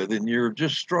well with, and you're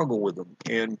just struggle with them.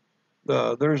 And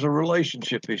there's a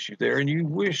relationship issue there, and you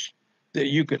wish that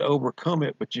you could overcome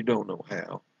it, but you don't know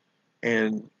how.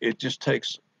 And it just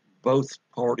takes both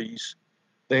parties.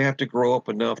 They have to grow up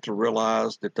enough to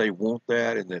realize that they want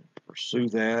that and then pursue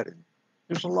that. And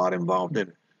there's a lot involved in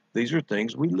it. These are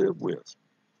things we live with,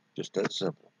 just that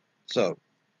simple. So,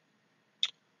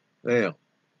 now,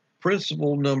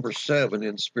 principle number 7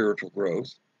 in spiritual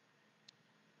growth.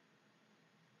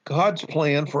 God's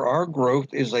plan for our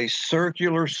growth is a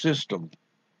circular system,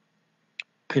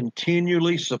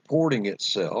 continually supporting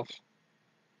itself,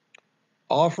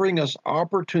 offering us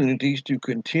opportunities to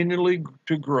continually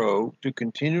grow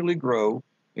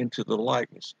into the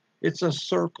likeness. It's a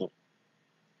circle.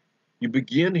 You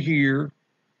begin here,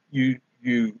 you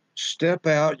step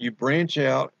out, you branch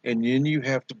out, and then you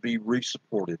have to be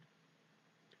resupported.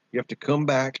 You have to come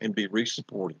back and be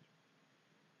resupported.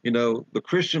 The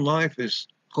Christian life is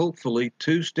hopefully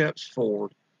 2 steps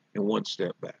forward and 1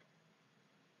 step back.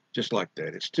 Just like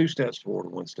that. It's 2 steps forward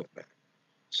and 1 step back.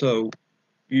 So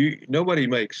nobody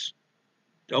makes,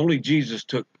 only Jesus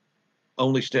took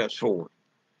only steps forward.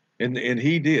 And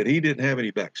he did. He didn't have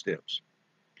any back steps.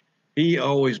 He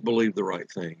always believed the right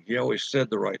thing. He always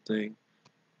said the right thing,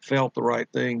 felt the right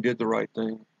thing, did the right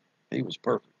thing. He was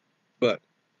perfect. But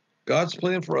God's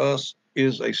plan for us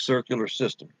is a circular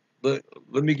system. Let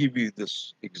me give you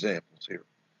this examples here.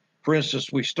 For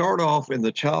instance, we start off in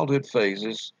the childhood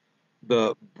phases,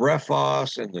 the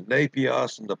brephos and the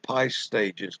napios and the pais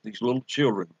stages, these little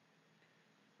children.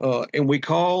 And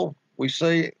we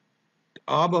say,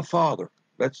 Abba, Father.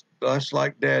 That's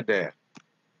like Dad,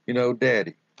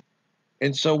 Daddy.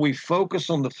 And so we focus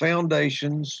on the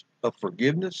foundations of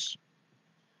forgiveness.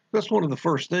 That's one of the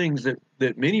first things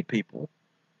that many people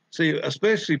see,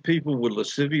 especially people with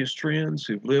lascivious trends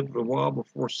who've lived a while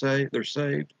before they're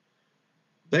saved.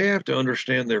 They have to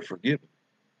understand they're forgiven,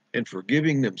 and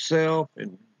forgiving themselves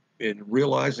and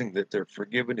realizing that they're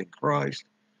forgiven in Christ.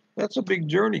 That's a big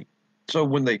journey. So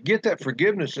when they get that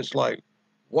forgiveness, it's like,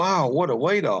 wow, what a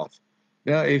weight off.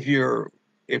 Now, if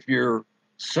you're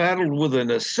saddled with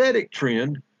an ascetic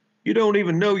trend, you don't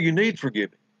even know you need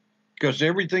forgiving because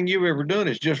everything you've ever done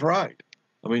is just right.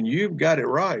 I mean, you've got it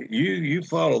right. You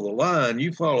follow the line,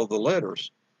 you follow the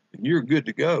letters, and you're good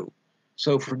to go.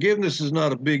 So forgiveness is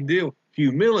not a big deal.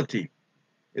 Humility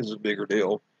is a bigger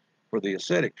deal for the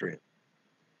ascetic trend.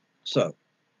 So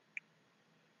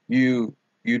you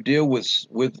deal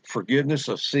with forgiveness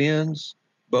of sins,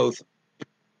 both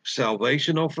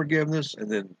salvational forgiveness and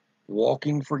then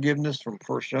walking forgiveness from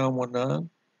 1 John 1:9.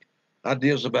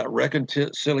 Ideas about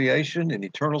reconciliation and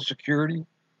eternal security,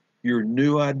 your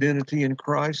new identity in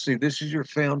Christ. See, this is your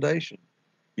foundation.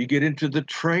 You get into the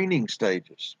training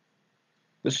stages.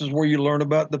 This is where you learn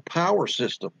about the power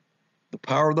system, the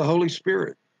power of the Holy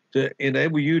Spirit to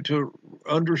enable you to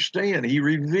understand. He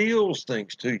reveals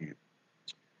things to you.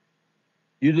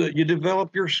 You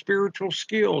develop your spiritual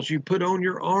skills. You put on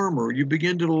your armor. You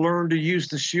begin to learn to use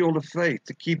the shield of faith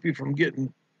to keep you from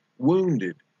getting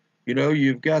wounded.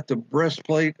 You've got the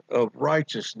breastplate of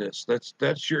righteousness.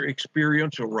 That's your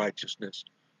experiential righteousness,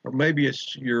 or maybe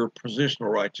it's your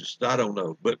positional righteousness. I don't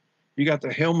know, but you got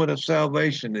the helmet of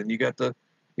salvation, and you got the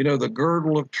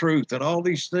girdle of truth, and all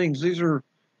these things. These are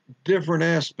different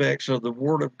aspects of the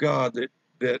Word of God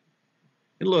that.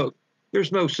 And look,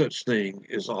 there's no such thing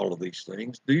as all of these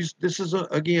things. This is this is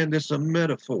a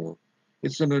metaphor.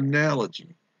 It's an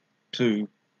analogy to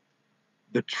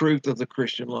the truth of the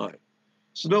Christian life.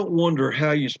 So don't wonder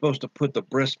how you're supposed to put the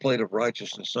breastplate of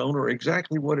righteousness on or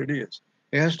exactly what it is.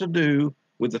 It has to do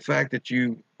with the fact that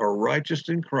you are righteous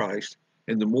in Christ,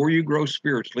 and the more you grow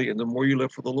spiritually and the more you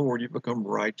live for the Lord, you become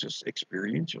righteous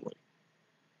experientially.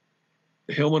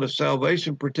 The helmet of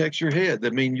salvation protects your head.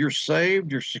 That means you're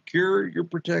saved, you're secure, you're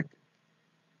protected.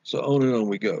 So on and on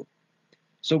we go.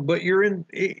 So, but you're in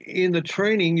the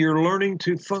training, you're learning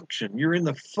to function. You're in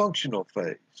the functional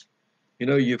phase.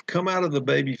 You've come out of the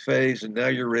baby phase, and now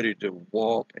you're ready to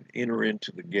walk and enter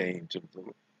into the game,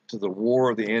 to the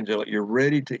war of the angelic. You're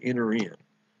ready to enter in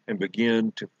and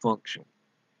begin to function.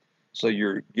 So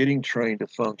you're getting trained to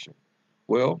function.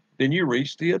 Well, then you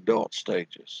reach the adult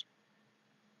stages.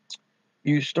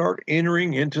 You start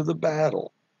entering into the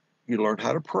battle. You learn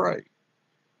how to pray.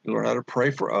 You learn how to pray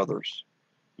for others.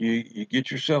 You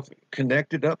get yourself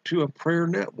connected up to a prayer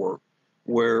network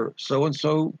where so and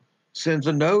so sends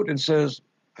a note and says,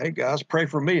 "Hey guys, pray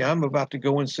for me. I'm about to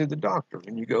go and see the doctor."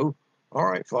 And you go, "All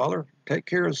right, Father, take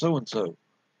care of so and so,"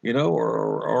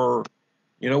 or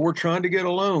we're trying to get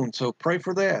a loan, so pray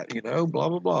for that, blah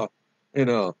blah blah.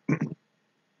 And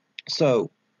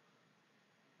so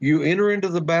you enter into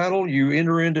the battle, you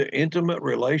enter into intimate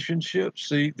relationships.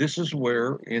 See, this is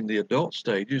where in the adult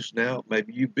stages, now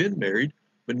maybe you've been married,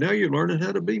 but now you're learning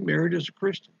how to be married as a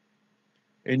Christian.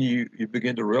 And you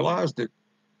begin to realize that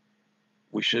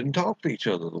we shouldn't talk to each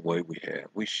other the way we have.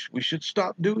 We should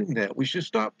stop doing that. We should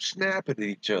stop snapping at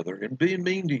each other and being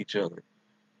mean to each other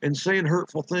and saying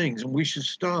hurtful things. And we should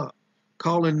stop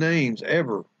calling names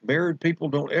ever. Married people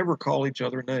don't ever call each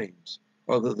other names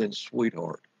other than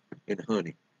sweetheart and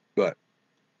honey. But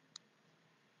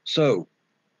so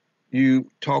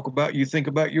you think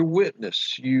about your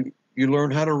witness. You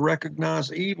learn how to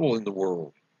recognize evil in the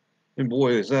world. And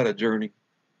boy, is that a journey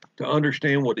to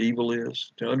understand what evil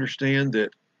is, to understand that.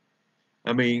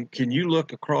 I mean, can you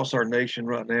look across our nation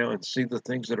right now and see the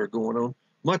things that are going on?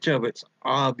 Much of it's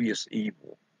obvious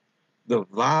evil. The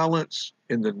violence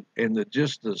and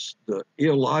the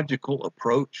illogical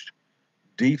approach,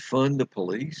 defund the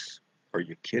police. Are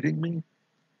you kidding me?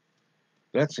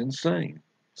 That's insane.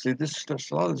 See, a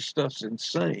lot of this stuff's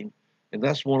insane, and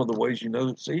that's one of the ways you know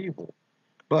it's evil.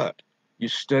 But you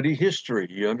study history,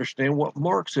 you understand what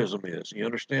Marxism is, you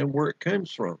understand where it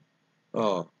comes from,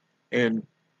 and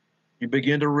you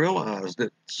begin to realize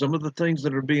that some of the things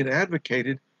that are being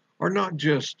advocated are not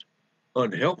just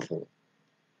unhelpful;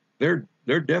 they're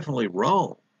definitely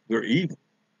wrong. They're evil.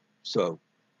 So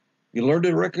you learn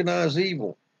to recognize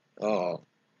evil.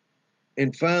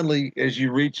 And finally, as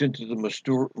you reach into the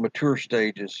mature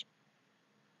stages,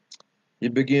 you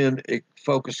begin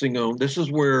focusing on this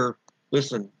is where,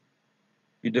 listen,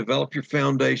 you develop your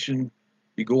foundation,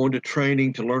 you go into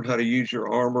training to learn how to use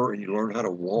your armor, and you learn how to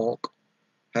walk,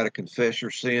 how to confess your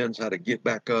sins, how to get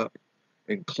back up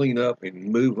and clean up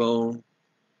and move on.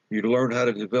 You learn how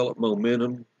to develop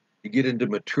momentum. You get into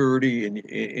maturity and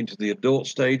into the adult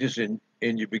stages, and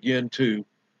you begin to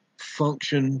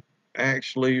function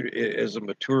actually as a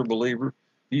mature believer.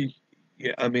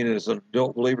 As an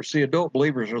adult believer, see, adult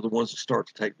believers are the ones that start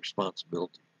to take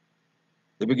responsibility.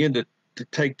 They begin to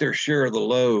take their share of the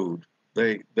load.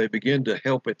 They begin to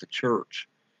help at the church.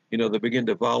 They begin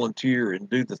to volunteer and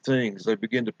do the things. They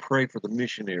begin to pray for the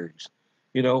missionaries.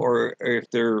 Or if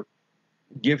they're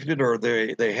gifted or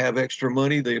they have extra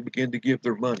money, they begin to give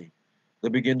their money. They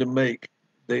begin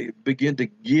to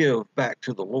give back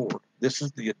to the Lord. This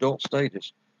is the adult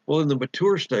stages. Well, in the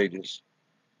mature stages,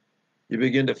 you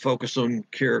begin to focus on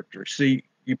character. See,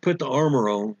 you put the armor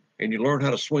on and you learn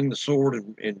how to swing the sword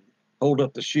and hold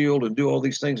up the shield and do all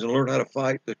these things and learn how to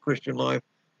fight the Christian life.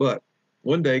 But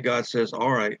one day God says,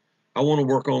 all right, I want to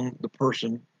work on the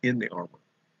person in the armor.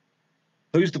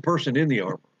 Who's the person in the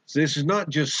armor? So this is not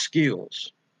just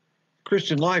skills.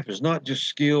 Christian life is not just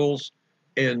skills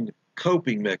and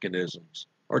coping mechanisms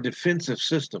or defensive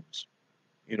systems.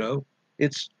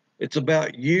 It's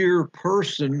about your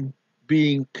person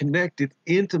being connected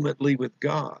intimately with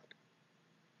God.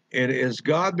 And as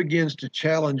God begins to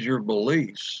challenge your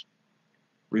beliefs,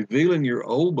 revealing your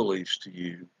old beliefs to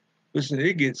you, listen,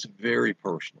 it gets very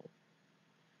personal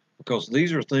because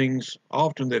these are things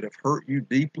often that have hurt you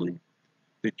deeply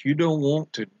that you don't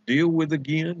want to deal with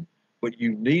again. but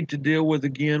you need to deal with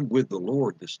again with the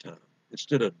Lord this time.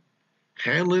 Instead of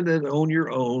handling it on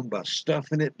your own by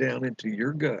stuffing it down into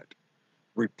your gut,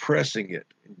 repressing it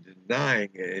and denying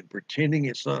it and pretending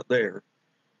it's not there.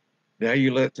 Now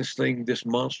you let this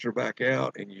monster back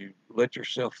out, and you let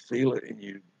yourself feel it, and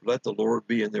you let the Lord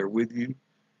be in there with you,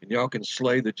 and y'all can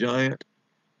slay the giant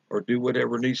or do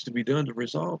whatever needs to be done to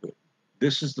resolve it.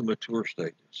 This is the mature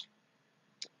stages.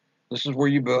 This is where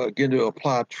you begin to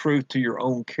apply truth to your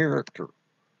own character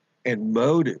and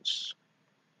motives.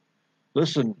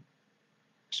 Listen,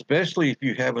 especially if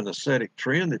you have an ascetic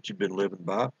trend that you've been living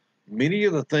by, many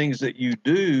of the things that you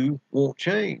do won't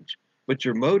change, but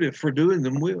your motive for doing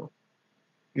them will.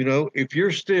 You know, if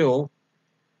you're still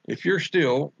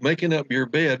making up your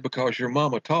bed because your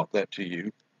mama taught that to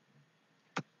you,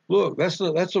 look, that's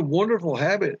a wonderful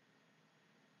habit,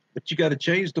 but you got to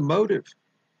change the motive.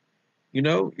 You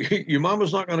know, your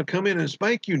mama's not going to come in and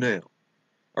spank you now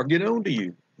or get on to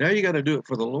you. Now you got to do it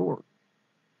for the Lord.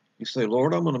 You say,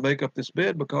 Lord, I'm going to make up this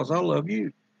bed because I love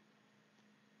you.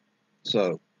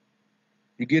 So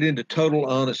you get into total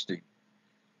honesty.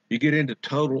 You get into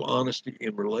total honesty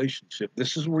in relationship.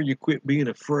 This is where you quit being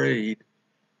afraid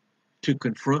to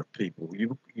confront people.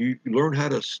 You learn how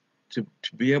to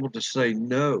be able to say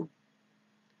no.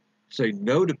 Say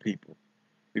no to people.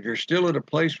 If you're still at a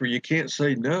place where you can't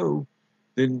say no,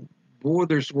 then boy,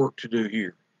 there's work to do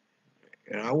here.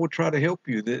 And I will try to help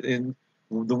you. And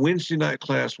the Wednesday night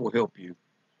class will help you.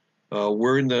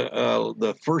 We're in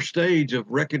the first stage of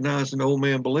recognizing old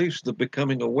man beliefs, the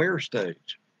becoming aware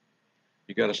stage.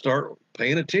 You got to start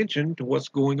paying attention to what's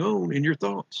going on in your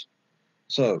thoughts.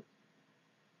 So,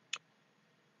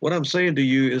 what I'm saying to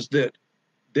you is that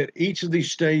each of these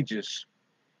stages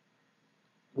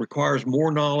requires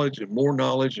more knowledge and more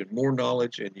knowledge and more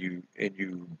knowledge, and you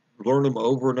learn them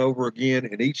over and over again,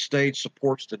 and each stage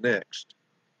supports the next.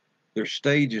 There's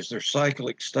stages, there's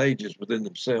cyclic stages within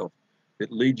themselves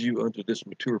that lead you unto this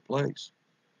mature place.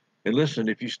 And listen,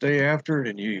 if you stay after it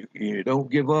and you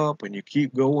don't give up and you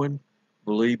keep going,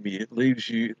 believe me, it leaves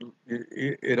you,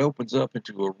 it opens up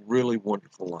into a really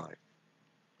wonderful life.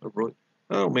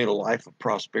 I don't mean a life of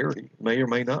prosperity. It may or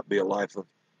may not be a life of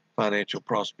financial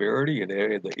prosperity and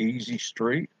the easy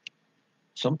street.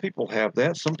 Some people have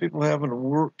that. Some people have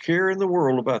a care in the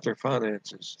world about their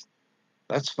finances.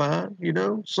 That's fine, you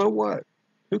know. So what?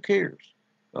 Who cares?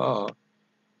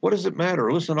 What does it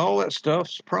matter? Listen, all that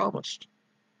stuff's promised.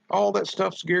 All that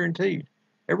stuff's guaranteed.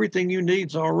 Everything you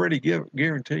need's already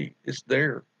guaranteed. It's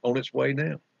there on its way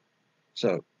now.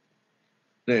 So,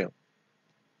 now,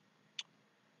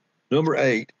 number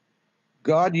 8,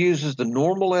 God uses the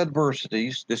normal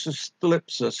adversities. This is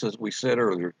thlipsis, as we said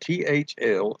earlier.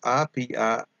 Thlipsis.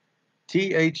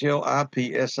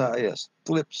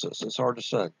 Thlipsis. It's hard to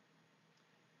say.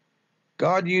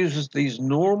 God uses these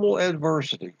normal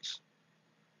adversities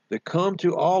that come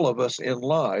to all of us in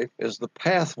life as the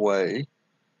pathway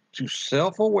to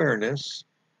self-awareness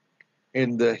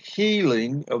and the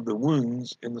healing of the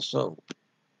wounds in the soul.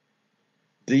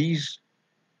 These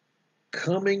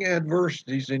coming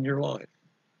adversities in your life.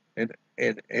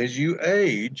 And as you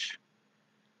age,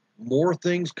 more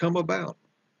things come about.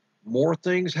 More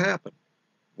things happen.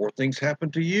 More things happen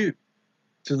to you,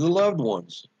 to the loved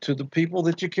ones, to the people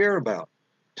that you care about,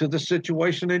 to the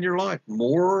situation in your life.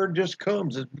 More just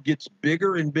comes. It gets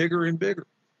bigger and bigger and bigger.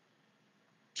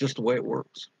 Just the way it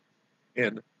works.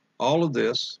 And all of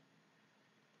this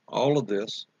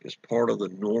is part of the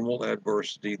normal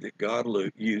adversity that God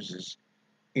uses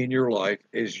in your life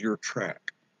as your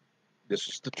track. This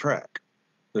is the track.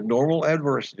 The normal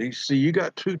adversities. See, you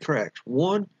got 2 tracks.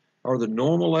 One are the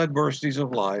normal adversities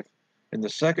of life, and the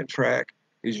second track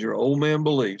is your old man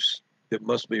beliefs that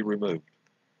must be removed.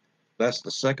 That's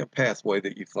the second pathway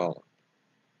that you follow.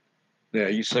 Now,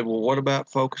 you say, well, what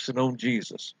about focusing on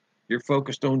Jesus? You're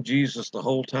focused on Jesus the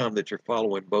whole time that you're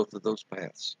following both of those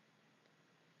paths.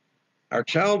 Our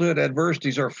childhood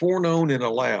adversities are foreknown and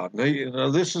allowed. Now,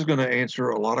 this is going to answer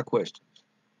a lot of questions,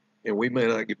 and we may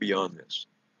not get beyond this.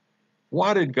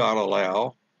 Why did God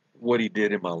allow what he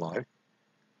did in my life?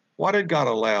 Why did God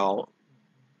allow,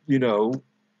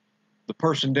 the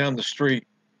person down the street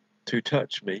to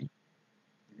touch me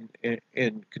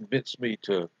and convince me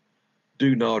to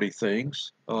do naughty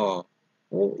things? Well,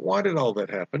 why did all that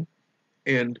happen?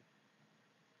 And,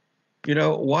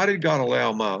 why did God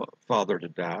allow my father to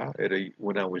die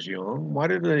when I was young? Why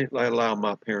did they allow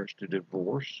my parents to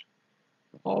divorce?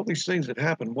 All these things that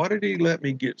happened. Why did he let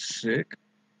me get sick?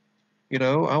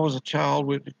 I was a child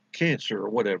with cancer or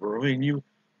whatever. I mean,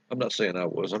 I'm not saying I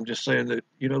was. I'm just saying that,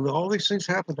 all these things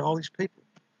happen to all these people.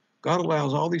 God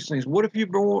allows all these things. What if you're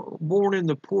born in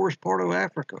the poorest part of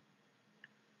Africa?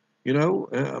 You know,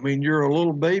 I mean, you're a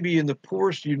little baby in the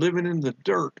poorest, you're living in the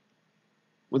dirt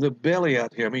with a belly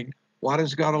out here. I mean, why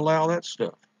does God allow that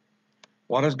stuff?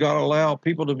 Why does God allow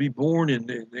people to be born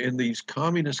in these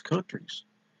communist countries,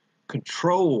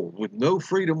 controlled with no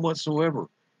freedom whatsoever,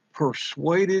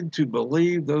 persuaded to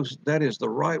believe that is the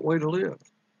right way to live?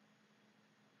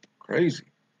 Crazy.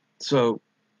 So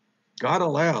God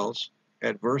allows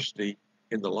adversity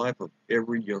in the life of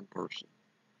every young person.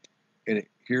 And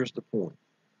here's the point.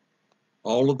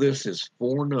 All of this is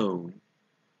foreknown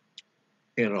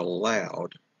and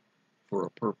allowed for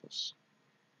a purpose.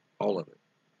 All of it.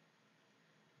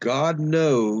 God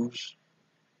knows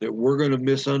that we're going to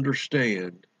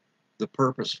misunderstand the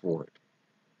purpose for it.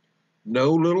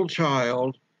 No little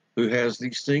child who has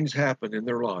these things happen in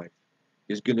their life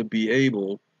is going to be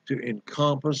able to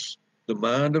encompass the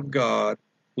mind of God,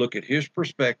 look at his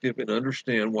perspective, and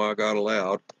understand why God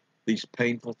allowed these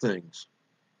painful things.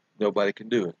 Nobody can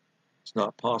do it. It's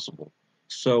not possible.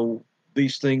 So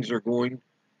these things are going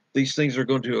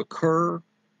to occur.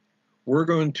 We're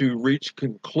going to reach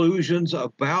conclusions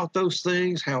about those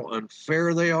things, how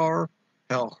unfair they are,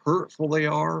 how hurtful they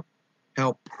are,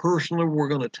 how personally we're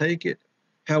going to take it,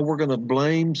 how we're going to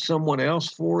blame someone else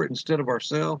for it instead of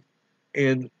ourselves.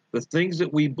 And the things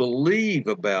that we believe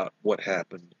about what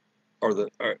happened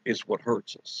is what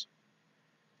hurts us.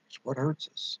 It's what hurts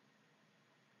us.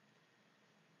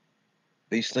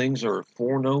 These things are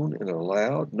foreknown and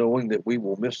allowed, knowing that we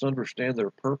will misunderstand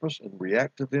their purpose and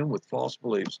react to them with false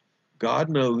beliefs. God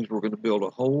knows we're going to build a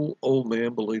whole old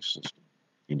man belief system.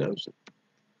 He knows it.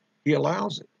 He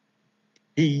allows it.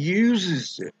 He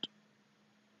uses it.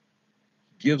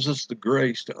 Gives us the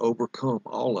grace to overcome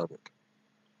all of it.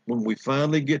 When we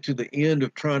finally get to the end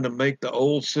of trying to make the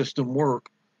old system work,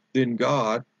 then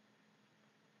God,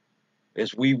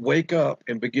 as we wake up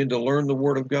and begin to learn the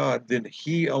Word of God, then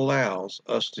He allows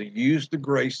us to use the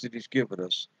grace that He's given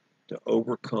us to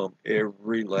overcome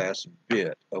every last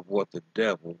bit of what the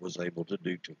devil was able to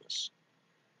do to us.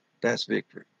 That's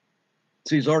victory.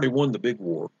 See, He's already won the big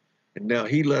war, and now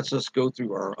He lets us go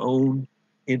through our own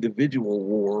individual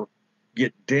war,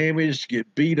 get damaged,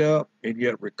 get beat up, and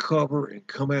yet recover and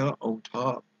come out on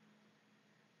top,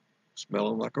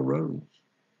 smelling like a rose.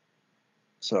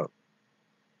 So,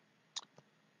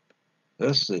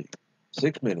 let's see,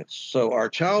 6 minutes. So our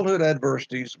childhood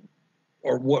adversities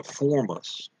are what form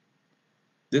us.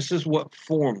 This is what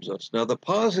forms us. Now, the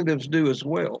positives do as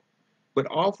well, but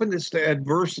often it's the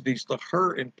adversities, the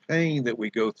hurt and pain that we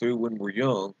go through when we're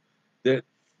young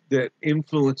that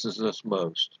influences us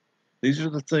most. These are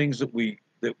the things that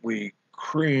we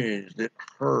cringe, that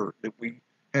hurt, that we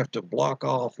have to block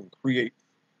off and create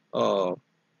uh,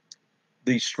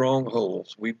 these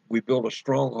strongholds. We build a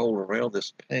stronghold around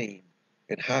this pain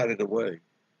and hide it away.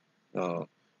 Uh,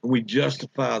 we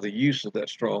justify the use of that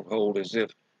stronghold as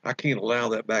if I can't allow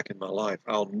that back in my life.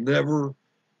 I'll never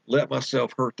let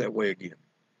myself hurt that way again.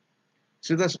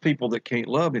 See, that's people that can't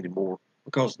love anymore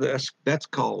because that's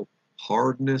called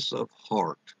hardness of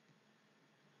heart.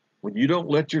 When you don't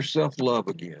let yourself love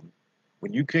again,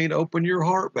 when you can't open your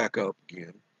heart back up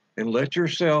again and let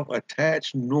yourself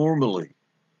attach normally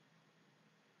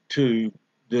to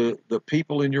the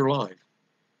people in your life.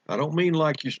 I don't mean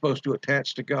like you're supposed to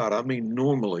attach to God. I mean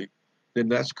normally, then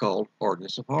that's called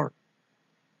hardness of heart.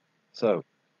 So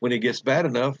when it gets bad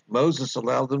enough, Moses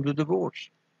allowed them to divorce.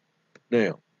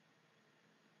 Now,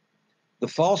 the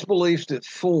false beliefs that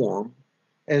form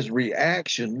as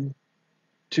reaction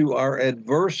to our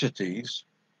adversities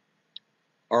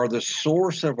are the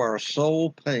source of our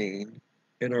soul pain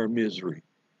and our misery.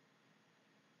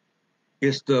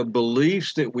 It's the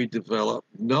beliefs that we develop,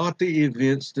 not the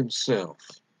events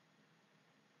themselves.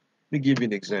 Let me give you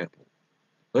an example.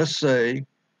 Let's say,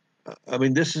 I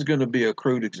mean, this is going to be a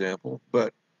crude example,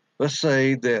 but let's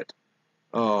say that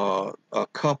a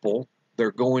couple,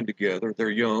 they're going together, they're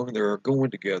young, they're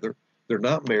going together, they're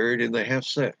not married, and they have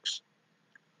sex.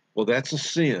 Well, that's a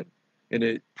sin, and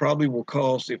it probably will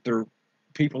cause, if they're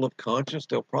people of conscience,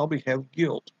 they'll probably have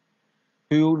guilt.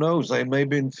 Who knows? They may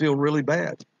feel really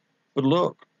bad. But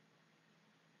look,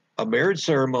 a marriage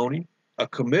ceremony, a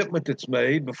commitment that's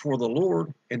made before the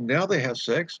Lord, and now they have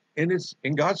sex, and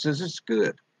God says it's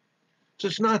good. So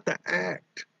it's not the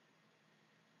act.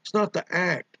 It's not the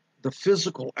act, the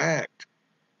physical act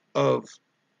of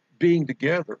being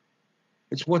together.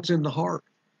 It's what's in the heart.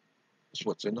 It's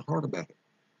what's in the heart about it.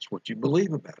 It's what you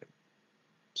believe about it.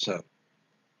 So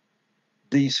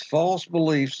these false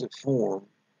beliefs that form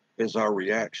as our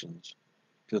reactions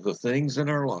to the things in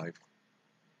our life,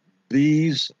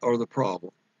 these are the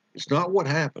problem. It's not what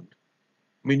happened.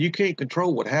 I mean, you can't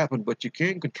control what happened, but you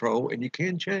can control and you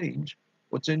can change.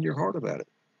 what's in your heart about it.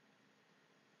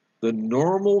 The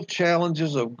normal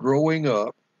challenges of growing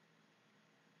up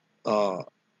are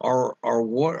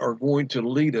what are going to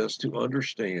lead us to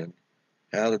understand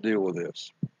how to deal with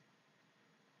this.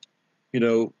 You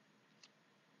know,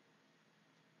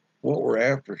 what we're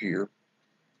after here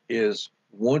is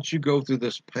once you go through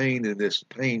this pain and this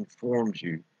pain forms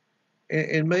you,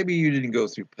 and maybe you didn't go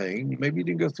through pain, maybe you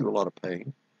didn't go through a lot of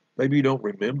pain, maybe you don't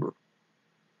remember.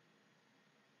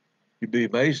 You'd be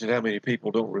amazed at how many people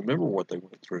don't remember what they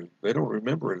went through. They don't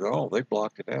remember it at all. They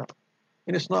blocked it out.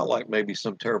 And it's not like maybe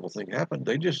some terrible thing happened.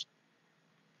 They just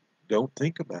don't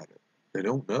think about it. They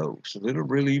don't know. So they don't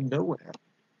really even know what happened.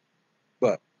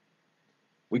 But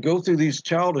we go through these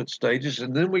childhood stages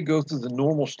and then we go through the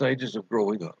normal stages of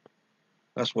growing up.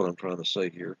 That's what I'm trying to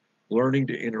say here. Learning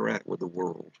to interact with the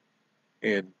world.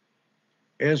 And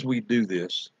as we do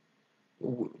this,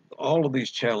 all of these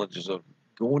challenges of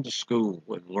going to school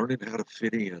and learning how to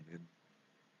fit in. And,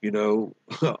 you know,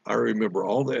 I remember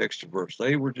all the extroverts,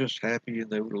 they were just happy and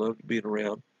they would love being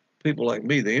around people like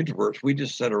me, the introverts. We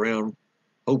just sat around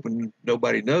hoping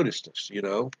nobody noticed us, you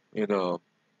know. And I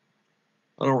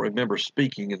don't remember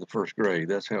speaking in the first grade.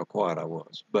 That's how quiet I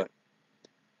was. But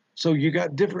so you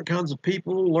got different kinds of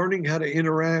people learning how to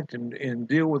interact and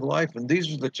deal with life. And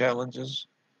these are the challenges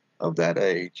of that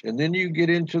age. And then you get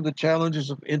into the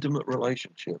challenges of intimate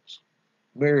relationships,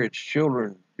 marriage,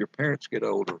 children, your parents get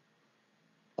older.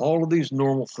 All of these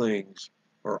normal things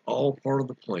are all part of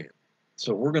the plan.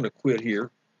 So we're going to quit here.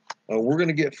 We're going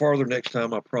to get farther next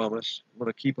time, I promise. I'm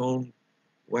going to keep on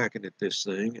whacking at this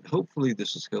thing, and hopefully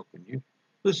this is helping you.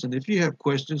 Listen, if you have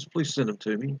questions, please send them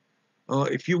to me.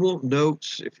 If you want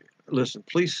notes, listen,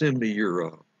 please send me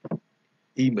your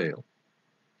email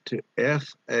to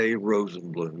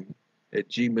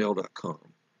farosenblum@gmail.com,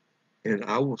 and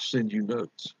I will send you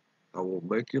notes. I will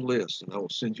make your list, and I will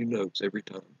send you notes every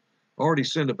time. I already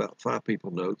send about 5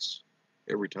 people notes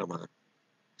every time I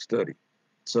study.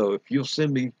 So if you'll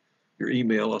send me your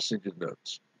email, I'll send you the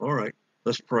notes. All right,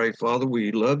 let's pray. Father,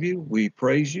 we love you. We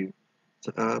praise you.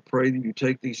 I pray that you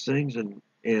take these things and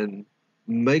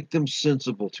make them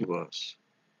sensible to us.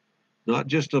 Not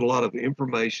just a lot of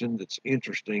information that's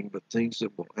interesting, but things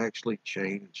that will actually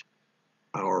change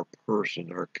our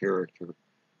person, our character,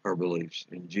 our beliefs.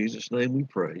 In Jesus' name we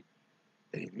pray.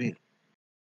 Amen.